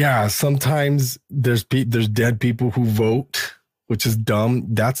 yeah, sometimes there's dead people who vote, which is dumb.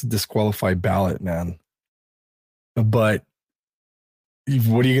 That's a disqualified ballot, man. But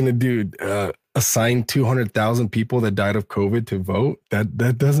what are you going to do? Assign 200,000 people that died of COVID to vote?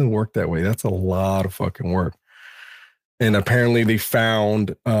 That doesn't work that way. That's a lot of fucking work. And apparently they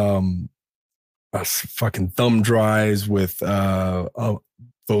found fucking thumb drives with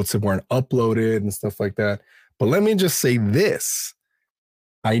votes that weren't uploaded and stuff like that. But let me just say this.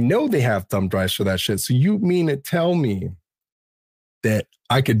 I know they have thumb drives for that shit. So you mean to tell me that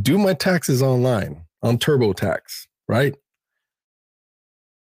I could do my taxes online on TurboTax, right?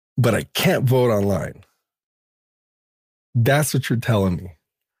 But I can't vote online. That's what you're telling me.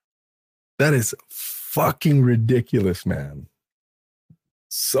 That is fucking ridiculous, man.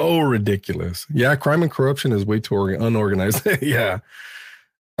 So ridiculous. Yeah, crime and corruption is way too unorganized. Yeah.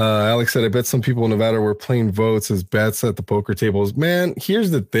 Alex said, I bet some people in Nevada were playing votes as bets at the poker tables. Man,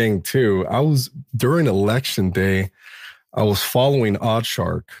 here's the thing, too. During election day, I was following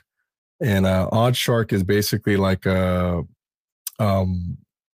OddsShark. And OddsShark is basically like they're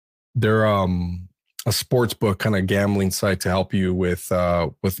a sports book kind of gambling site to help you with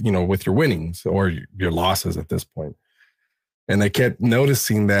your winnings or your losses at this point. And I kept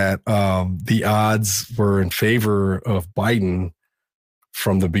noticing that the odds were in favor of Biden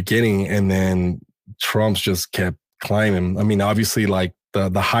from the beginning, and then Trump's just kept climbing. I mean, obviously, like the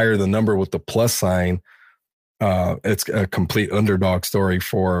higher the number with the plus sign, it's a complete underdog story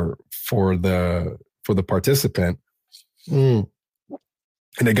for the participant. And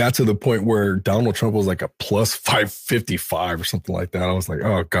it got to the point where Donald Trump was like a plus 555 or something like that. I was like,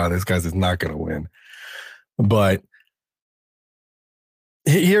 oh God, this guy's is not going to win. But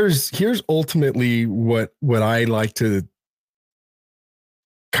here's ultimately what I like to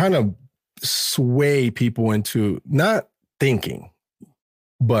kind of sway people into not thinking,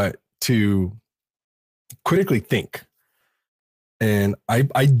 but to critically think. And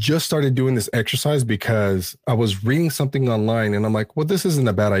I just started doing this exercise because I was reading something online and I'm like, well, this isn't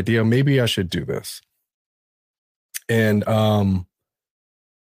a bad idea. Maybe I should do this. And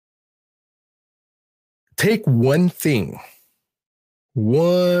take one thing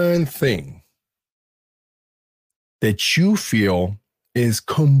that you feel is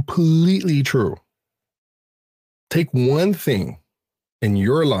completely true. Take one thing in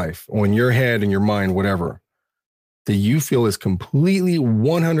your life or in your head, in your mind, whatever, that you feel is completely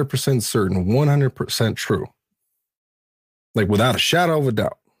 100% certain, 100% true, like without a shadow of a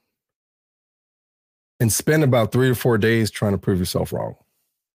doubt, and spend about 3 to 4 days trying to prove yourself wrong.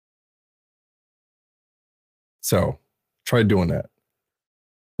 So Try doing that.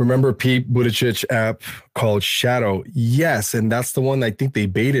 Remember Pete Buttigieg app called Shadow? Yes, and that's the one I think they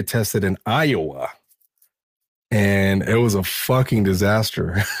beta tested in Iowa. And it was a fucking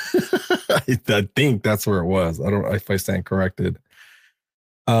disaster. I think that's where it was. I don't know if I stand corrected.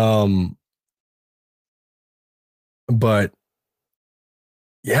 But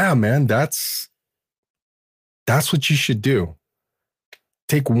yeah, man, that's what you should do.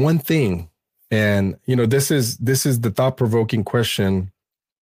 Take one thing. And this is the thought-provoking question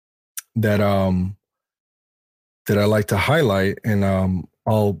that I like to highlight. And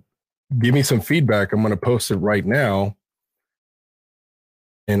I'll give me some feedback. I'm going to post it right now.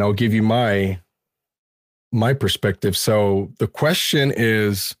 And I'll give you my perspective. So the question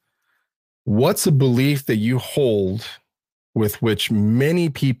is, what's a belief that you hold with which many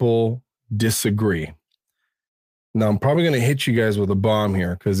people disagree? Now, I'm probably going to hit you guys with a bomb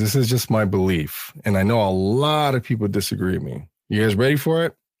here because this is just my belief. And I know a lot of people disagree with me. You guys ready for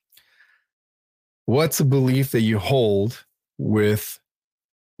it? What's a belief that you hold with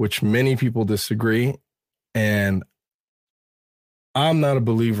which many people disagree? And I'm not a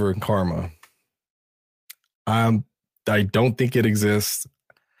believer in karma. I don't think it exists.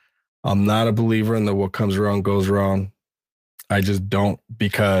 I'm not a believer in that what comes around goes wrong. I just don't,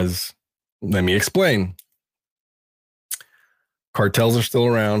 because let me explain. Cartels are still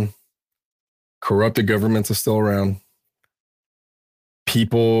around. Corrupted governments are still around.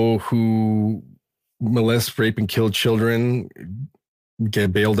 People who molest, rape, and kill children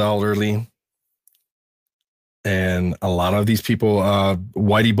get bailed out early. And a lot of these people,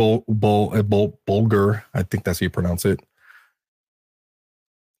 Whitey Bulger, I think that's how you pronounce it.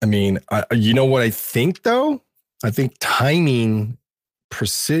 I mean, you know what I think, though? I think timing,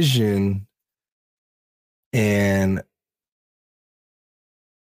 precision, and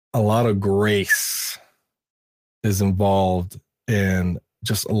a lot of grace is involved in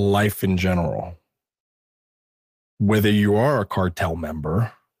just life in general. Whether you are a cartel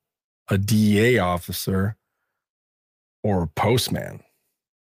member, a DEA officer, or a postman,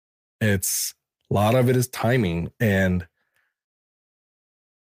 a lot of it is timing. And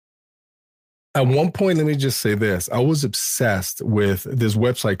at one point, let me just say this. I was obsessed with this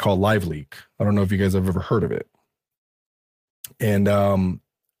website called LiveLeak. I don't know if you guys have ever heard of it. And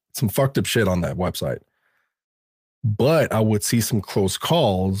some fucked up shit on that website. But I would see some close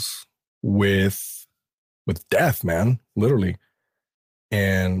calls with death, man, literally.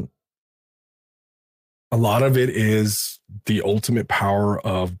 And a lot of it is the ultimate power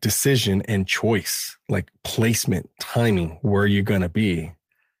of decision and choice, like placement, timing, where you're going to be.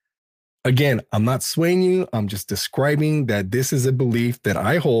 Again, I'm not swaying you. I'm just describing that this is a belief that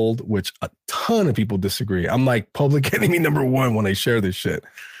I hold, which a ton of people disagree. I'm like public enemy number one when I share this shit.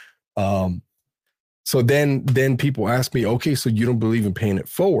 So then people ask me, okay, so you don't believe in paying it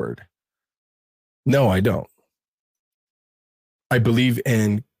forward? No, I don't. I believe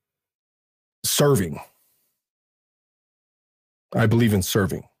in serving. I believe in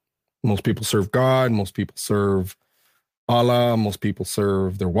serving. Most people serve God. Most people serve Allah. Most people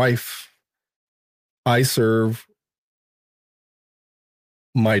serve their wife. I serve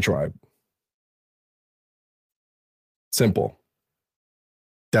my tribe. Simple.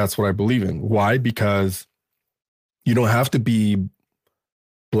 That's what I believe in. Why? Because you don't have to be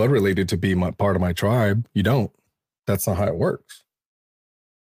blood related to be part of my tribe. You don't. That's not how it works.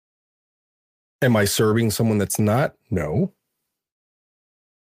 Am I serving someone that's not? No.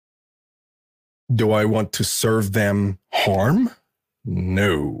 Do I want to serve them harm?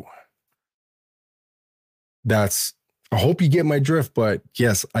 No. I hope you get my drift, but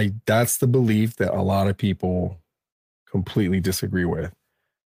yes, that's the belief that a lot of people completely disagree with.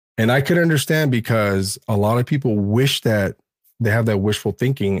 And I could understand, because a lot of people wish that they have that wishful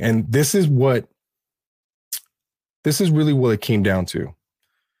thinking. And this is really what it came down to.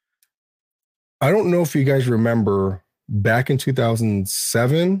 I don't know if you guys remember back in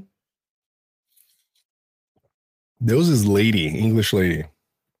 2007, there was this lady, English lady,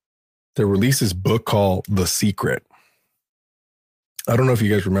 that released this book called The Secret. I don't know if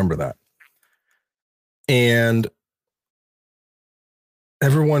you guys remember that. And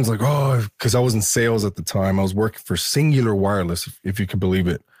everyone's like, oh, because I was in sales at the time. I was working for Singular Wireless, if you could believe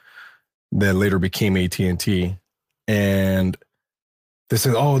it, that later became AT&T. And they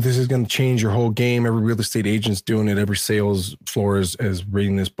said, oh, this is going to change your whole game. Every real estate agent's doing it. Every sales floor is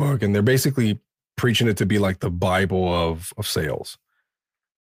reading this book. And they're basically preaching it to be like the Bible of sales.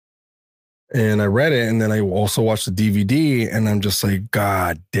 And I read it, and then I also watched the DVD, and I'm just like,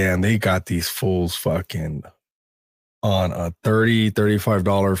 God damn, they got these fools fucking on a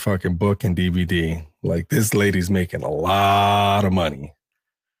 $35 fucking book and DVD. Like, this lady's making a lot of money.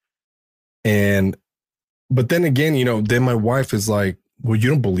 But then again, then my wife is like, well, you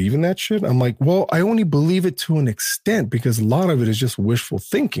don't believe in that shit? I'm like, well, I only believe it to an extent because a lot of it is just wishful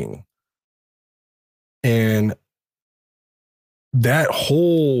thinking. And that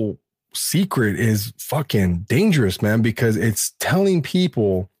whole secret is fucking dangerous, man, because it's telling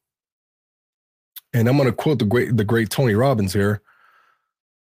people, and I'm going to quote the great Tony Robbins here.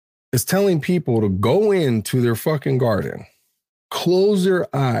 It's telling people to go into their fucking garden, close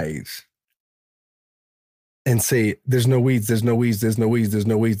their eyes, and say, there's no weeds, there's no weeds, there's no weeds, there's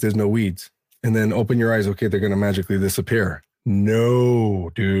no weeds, there's no weeds. And then open your eyes. Okay, they're going to magically disappear.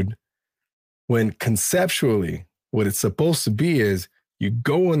 No, dude. When conceptually, what it's supposed to be is you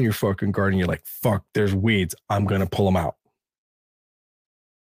go in your fucking garden, you're like, fuck, there's weeds. I'm going to pull them out.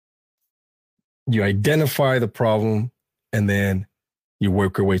 You identify the problem, and then you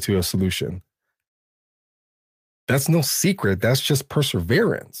work your way to a solution. That's no secret. That's just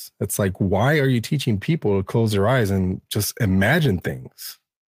perseverance. It's like, why are you teaching people to close their eyes and just imagine things?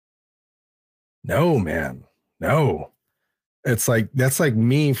 No, man. No. It's like, that's like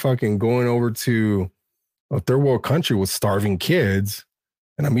me fucking going over to a third world country with starving kids,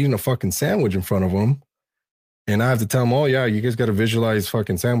 and I'm eating a fucking sandwich in front of them. And I have to tell them, oh, yeah, you guys got to visualize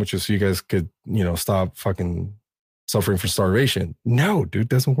fucking sandwiches so you guys could, stop fucking suffering from starvation. No, dude,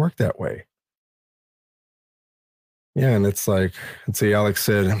 doesn't work that way. Yeah, and it's like, let's see, Alex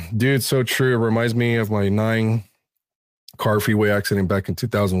said, dude, so true. It reminds me of my 9-car freeway accident back in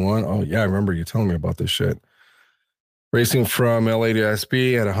 2001. Oh, yeah, I remember you telling me about this shit. Racing from LA to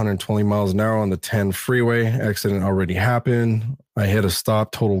SB at 120 miles an hour on the 10 freeway. Accident already happened. I hit a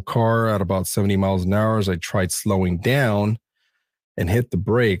stop total car at about 70 miles an hour as I tried slowing down and hit the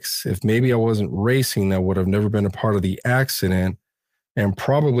brakes. If maybe I wasn't racing, I would have never been a part of the accident, and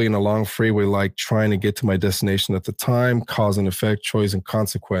probably in a long freeway, like trying to get to my destination at the time, cause and effect, choice and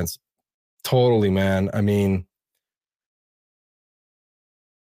consequence. Totally, man. I mean,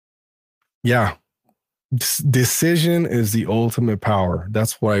 yeah. Decision is the ultimate power.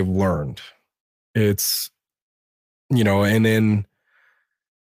 That's what I've learned. It's, and then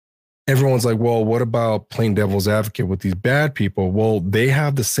everyone's like, well, what about playing devil's advocate with these bad people? Well, they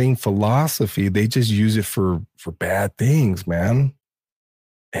have the same philosophy. They just use it for bad things, man.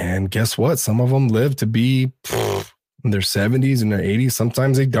 And guess what? Some of them live to be in their 70s and their 80s.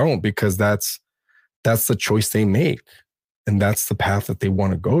 Sometimes they don't, because that's the choice they make. And that's the path that they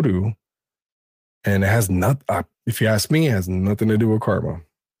want to go to. And it has if you ask me, it has nothing to do with karma.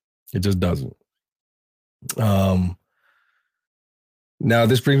 It just doesn't. Now,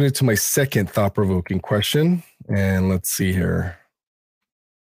 this brings me to my second thought-provoking question. And let's see here.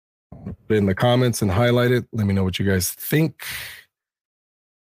 Put it in the comments and highlight it. Let me know what you guys think.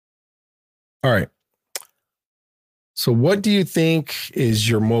 All right. So what do you think is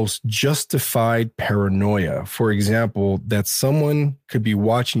your most justified paranoia? For example, that someone could be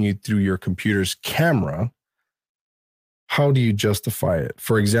watching you through your computer's camera. How do you justify it?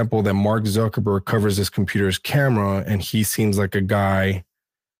 For example, that Mark Zuckerberg covers his computer's camera and he seems like a guy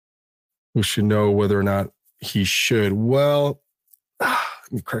who should know whether or not he should. Well, let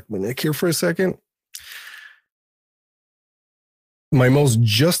me crack my neck here for a second. My most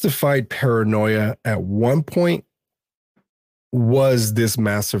justified paranoia at one point was this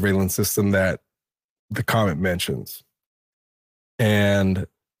mass surveillance system that the comment mentions. And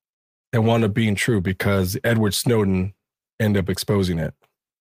it wound up being true because Edward Snowden ended up exposing it.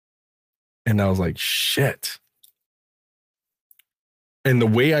 And I was like, shit. And the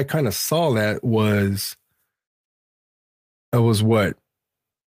way I kind of saw that was, I was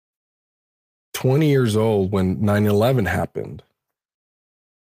 20 years old when 9/11 happened.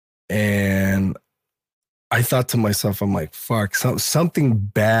 And I thought to myself, I'm like, fuck, something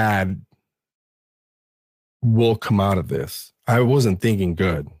bad will come out of this. I wasn't thinking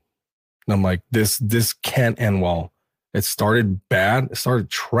good. And I'm like, this can't end well. It started bad. It started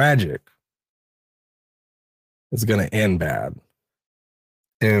tragic. It's going to end bad.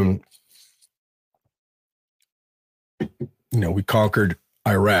 And, we conquered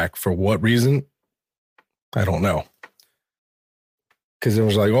Iraq. For what reason? I don't know. Because it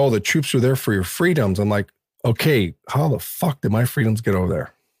was like, oh, the troops are there for your freedoms. I'm like, okay, how the fuck did my freedoms get over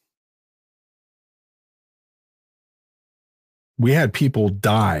there? We had people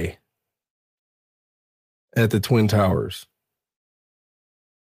die at the Twin Towers.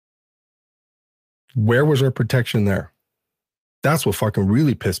 Where was our protection there? That's what fucking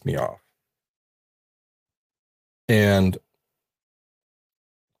really pissed me off. And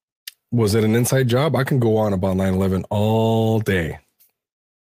Was it an inside job? I can go on about 9/11 all day,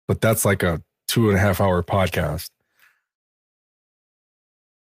 but that's like a 2.5 hour podcast.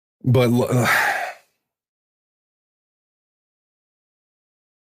 But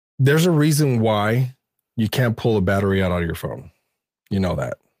there's a reason why you can't pull a battery out of your phone. You know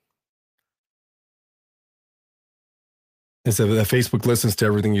that. It's that Facebook listens to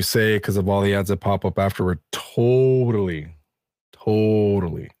everything you say because of all the ads that pop up afterward. Totally.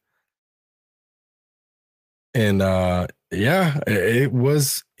 And yeah, it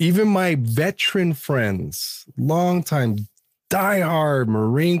was even my veteran friends, longtime diehard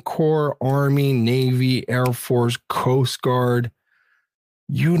Marine Corps, Army, Navy, Air Force, Coast Guard,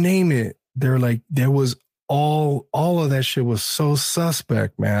 you name it. They're like, there was all of that shit was so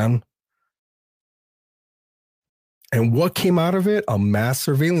suspect, man. And what came out of it? A mass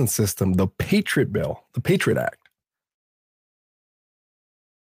surveillance system, the Patriot Bill, the Patriot Act.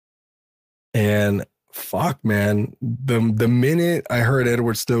 And fuck, man, the minute I heard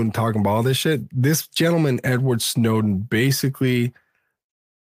Edward Snowden talking about all this shit, this gentleman, Edward Snowden, basically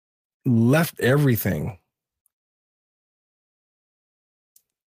left everything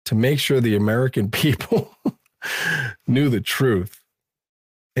to make sure the American people knew the truth.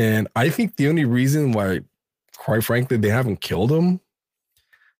 And I think the only reason why, quite frankly, they haven't killed him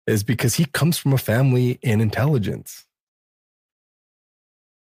is because he comes from a family in intelligence.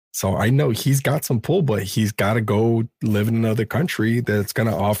 So I know he's got some pull, but he's got to go live in another country that's going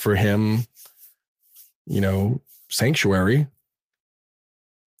to offer him, sanctuary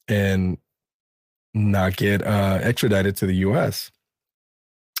and not get extradited to the US.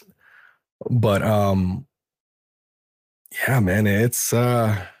 But yeah, man, it's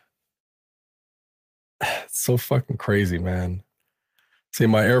so fucking crazy, man. See,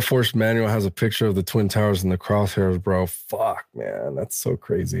 my Air Force manual has a picture of the Twin Towers and the crosshairs, bro. Fuck, man. That's so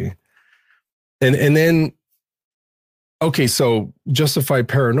crazy. And then, okay, so justified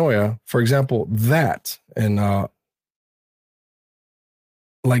paranoia, for example, that and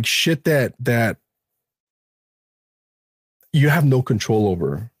like shit that you have no control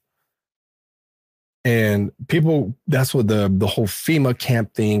over. And people, that's what the whole FEMA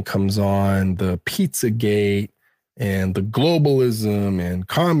camp thing comes on, the Pizzagate, and the globalism and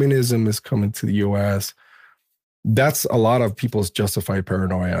communism is coming to the US. That's a lot of people's justified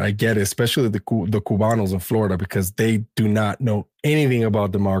paranoia. I get it, especially the Cubanos in Florida, because they do not know anything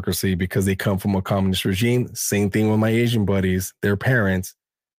about democracy because they come from a communist regime. Same thing with my Asian buddies, their parents.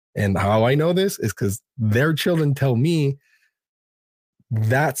 And how I know this is because their children tell me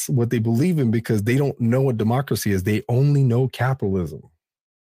that's what they believe in because they don't know what democracy is. They only know capitalism.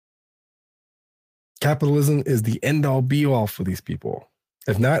 Capitalism is the end all be all for these people.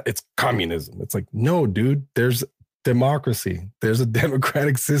 If not, it's communism. It's like, no, dude, there's democracy. There's a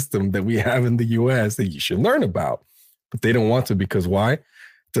democratic system that we have in the US that you should learn about. But they don't want to because why? It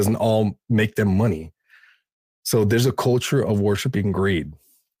doesn't all make them money. So there's a culture of worshiping greed.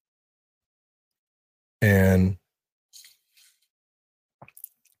 And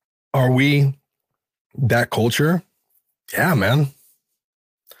are we that culture? Yeah, man.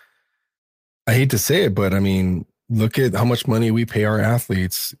 I hate to say it, but I mean, look at how much money we pay our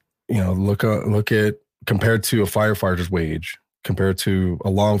athletes. Look at compared to a firefighter's wage, compared to a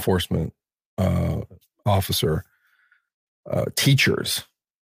law enforcement officer, teachers.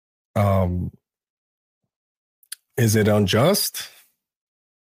 Is it unjust?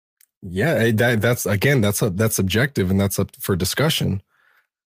 Yeah, that's subjective and that's up for discussion.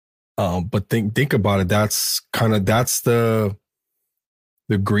 But think about it. That's the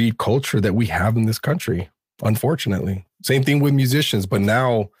greed culture that we have in this country, unfortunately. Same thing with musicians, but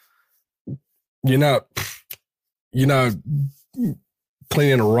now you're not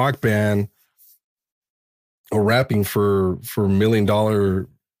playing in a rock band or rapping for $1 million,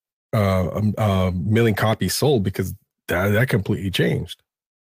 million copies sold because that completely changed.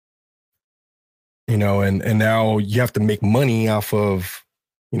 And now you have to make money off of,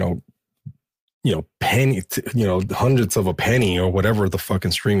 penny, hundreds of a penny or whatever the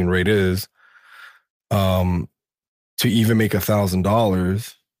fucking streaming rate is, to even make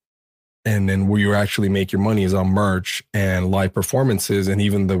 $1,000. And then where you actually make your money is on merch and live performances. And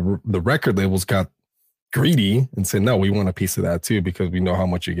even the record labels got greedy and said, no, we want a piece of that too, because we know how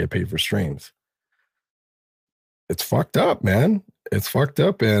much you get paid for streams. It's fucked up, man. It's fucked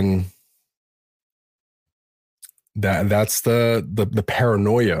up. And that's the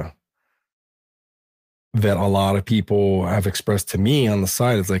paranoia that a lot of people have expressed to me on the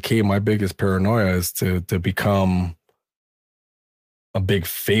side. It's like, hey, my biggest paranoia is to become a big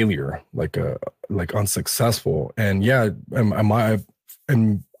failure, like unsuccessful. And yeah, I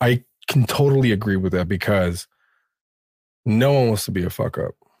can totally agree with that because no one wants to be a fuck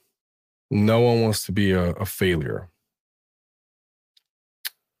up. No one wants to be a failure.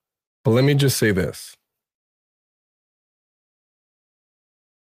 But let me just say this.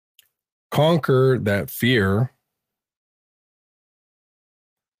 Conquer that fear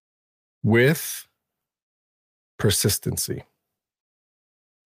with persistency.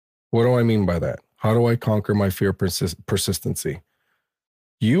 What do I mean by that? How do I conquer my fear persistency?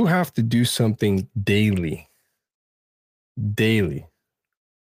 You have to do something daily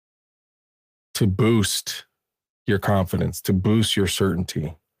to boost your confidence, to boost your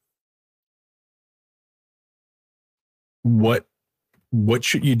certainty. What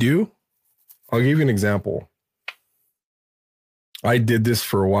should you do? I'll give you an example. I did this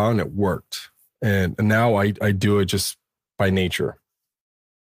for a while and it worked. And now I do it just by nature.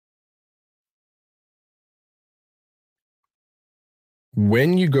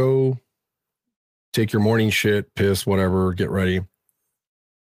 When you go take your morning shit, piss, whatever, get ready,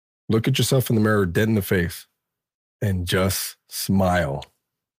 look at yourself in the mirror dead in the face and just smile.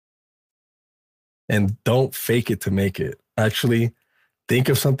 And don't fake it to make it. Actually, think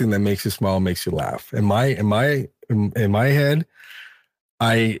of something that makes you smile, makes you laugh. In my head,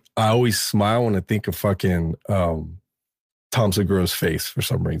 I always smile when I think of fucking Tom Segura's face for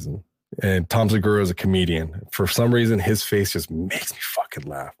some reason. And Tom Segura is a comedian. For some reason, his face just makes me fucking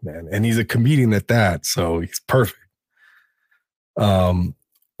laugh, man. And he's a comedian at that, so he's perfect.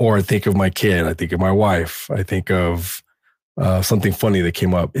 Or I think of my kid. I think of my wife. I think of something funny that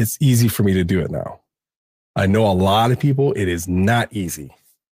came up. It's easy for me to do it now. I know a lot of people, it is not easy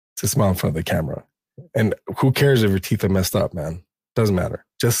to smile in front of the camera. And who cares if your teeth are messed up, man? Doesn't matter.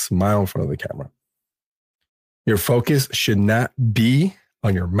 Just smile in front of the camera. Your focus should not be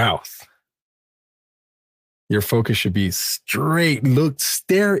on your mouth. Your focus should be straight.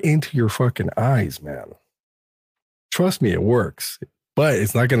 Stare into your fucking eyes, man. Trust me, it works. But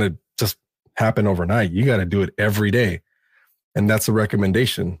it's not going to just happen overnight. You got to do it every day. And that's a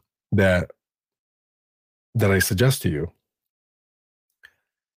recommendation that I suggest to you.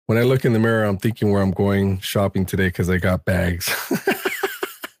 When I look in the mirror, I'm thinking where I'm going shopping today because I got bags.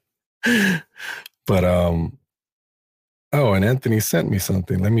 But oh, and Anthony sent me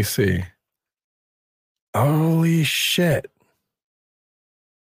something. Let me see. Holy shit.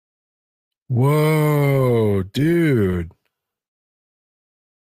 Whoa, dude.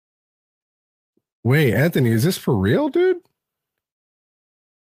 Wait, Anthony, is this for real, dude?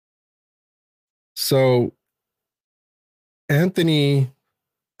 So Anthony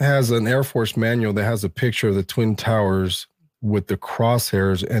has an Air Force manual that has a picture of the Twin Towers with the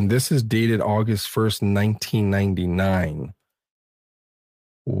crosshairs, and this is dated August 1st, 1999.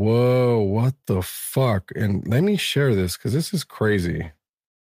 Whoa, what the fuck? And let me share this because this is crazy.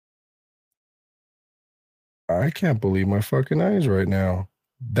 I can't believe my fucking eyes right now.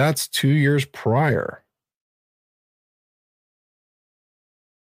 That's 2 years prior.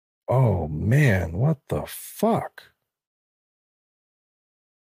 Oh man, what the fuck?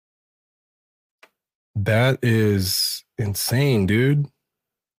 That is insane, dude.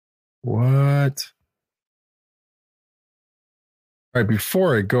 What? All right,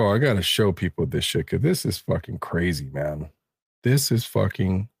 before I go, I gotta show people this shit because this is fucking crazy, man. This is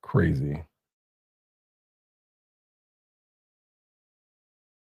fucking crazy.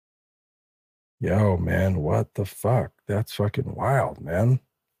 Yo, man, what the fuck? That's fucking wild, man.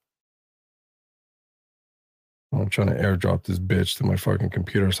 I'm trying to airdrop this bitch to my fucking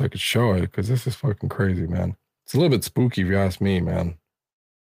computer so I could show it because this is fucking crazy, man. It's a little bit spooky if you ask me, man.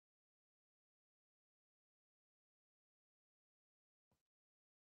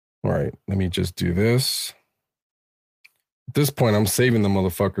 All right, let me just do this. At this point, I'm saving the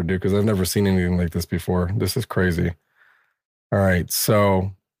motherfucker, dude, because I've never seen anything like this before. This is crazy. All right,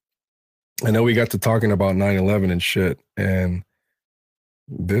 so I know we got to talking about 9/11 and shit, and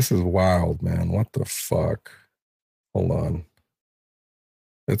this is wild, man. What the fuck? Hold on.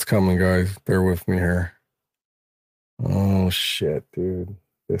 It's coming, guys. Bear with me here. Oh, shit, dude.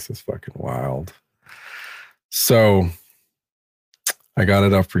 This is fucking wild. So I got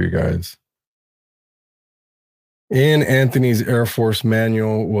it up for you guys. In Anthony's Air Force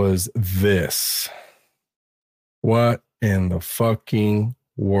manual was this. What in the fucking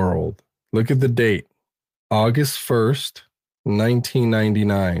world? Look at the date. August 1st,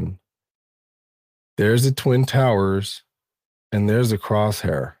 1999. There's the Twin Towers, and there's the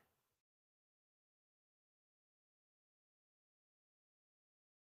crosshair.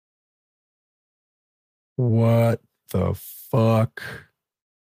 What the fuck?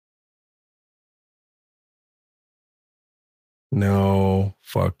 No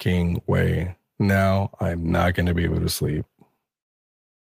fucking way. Now I'm not going to be able to sleep.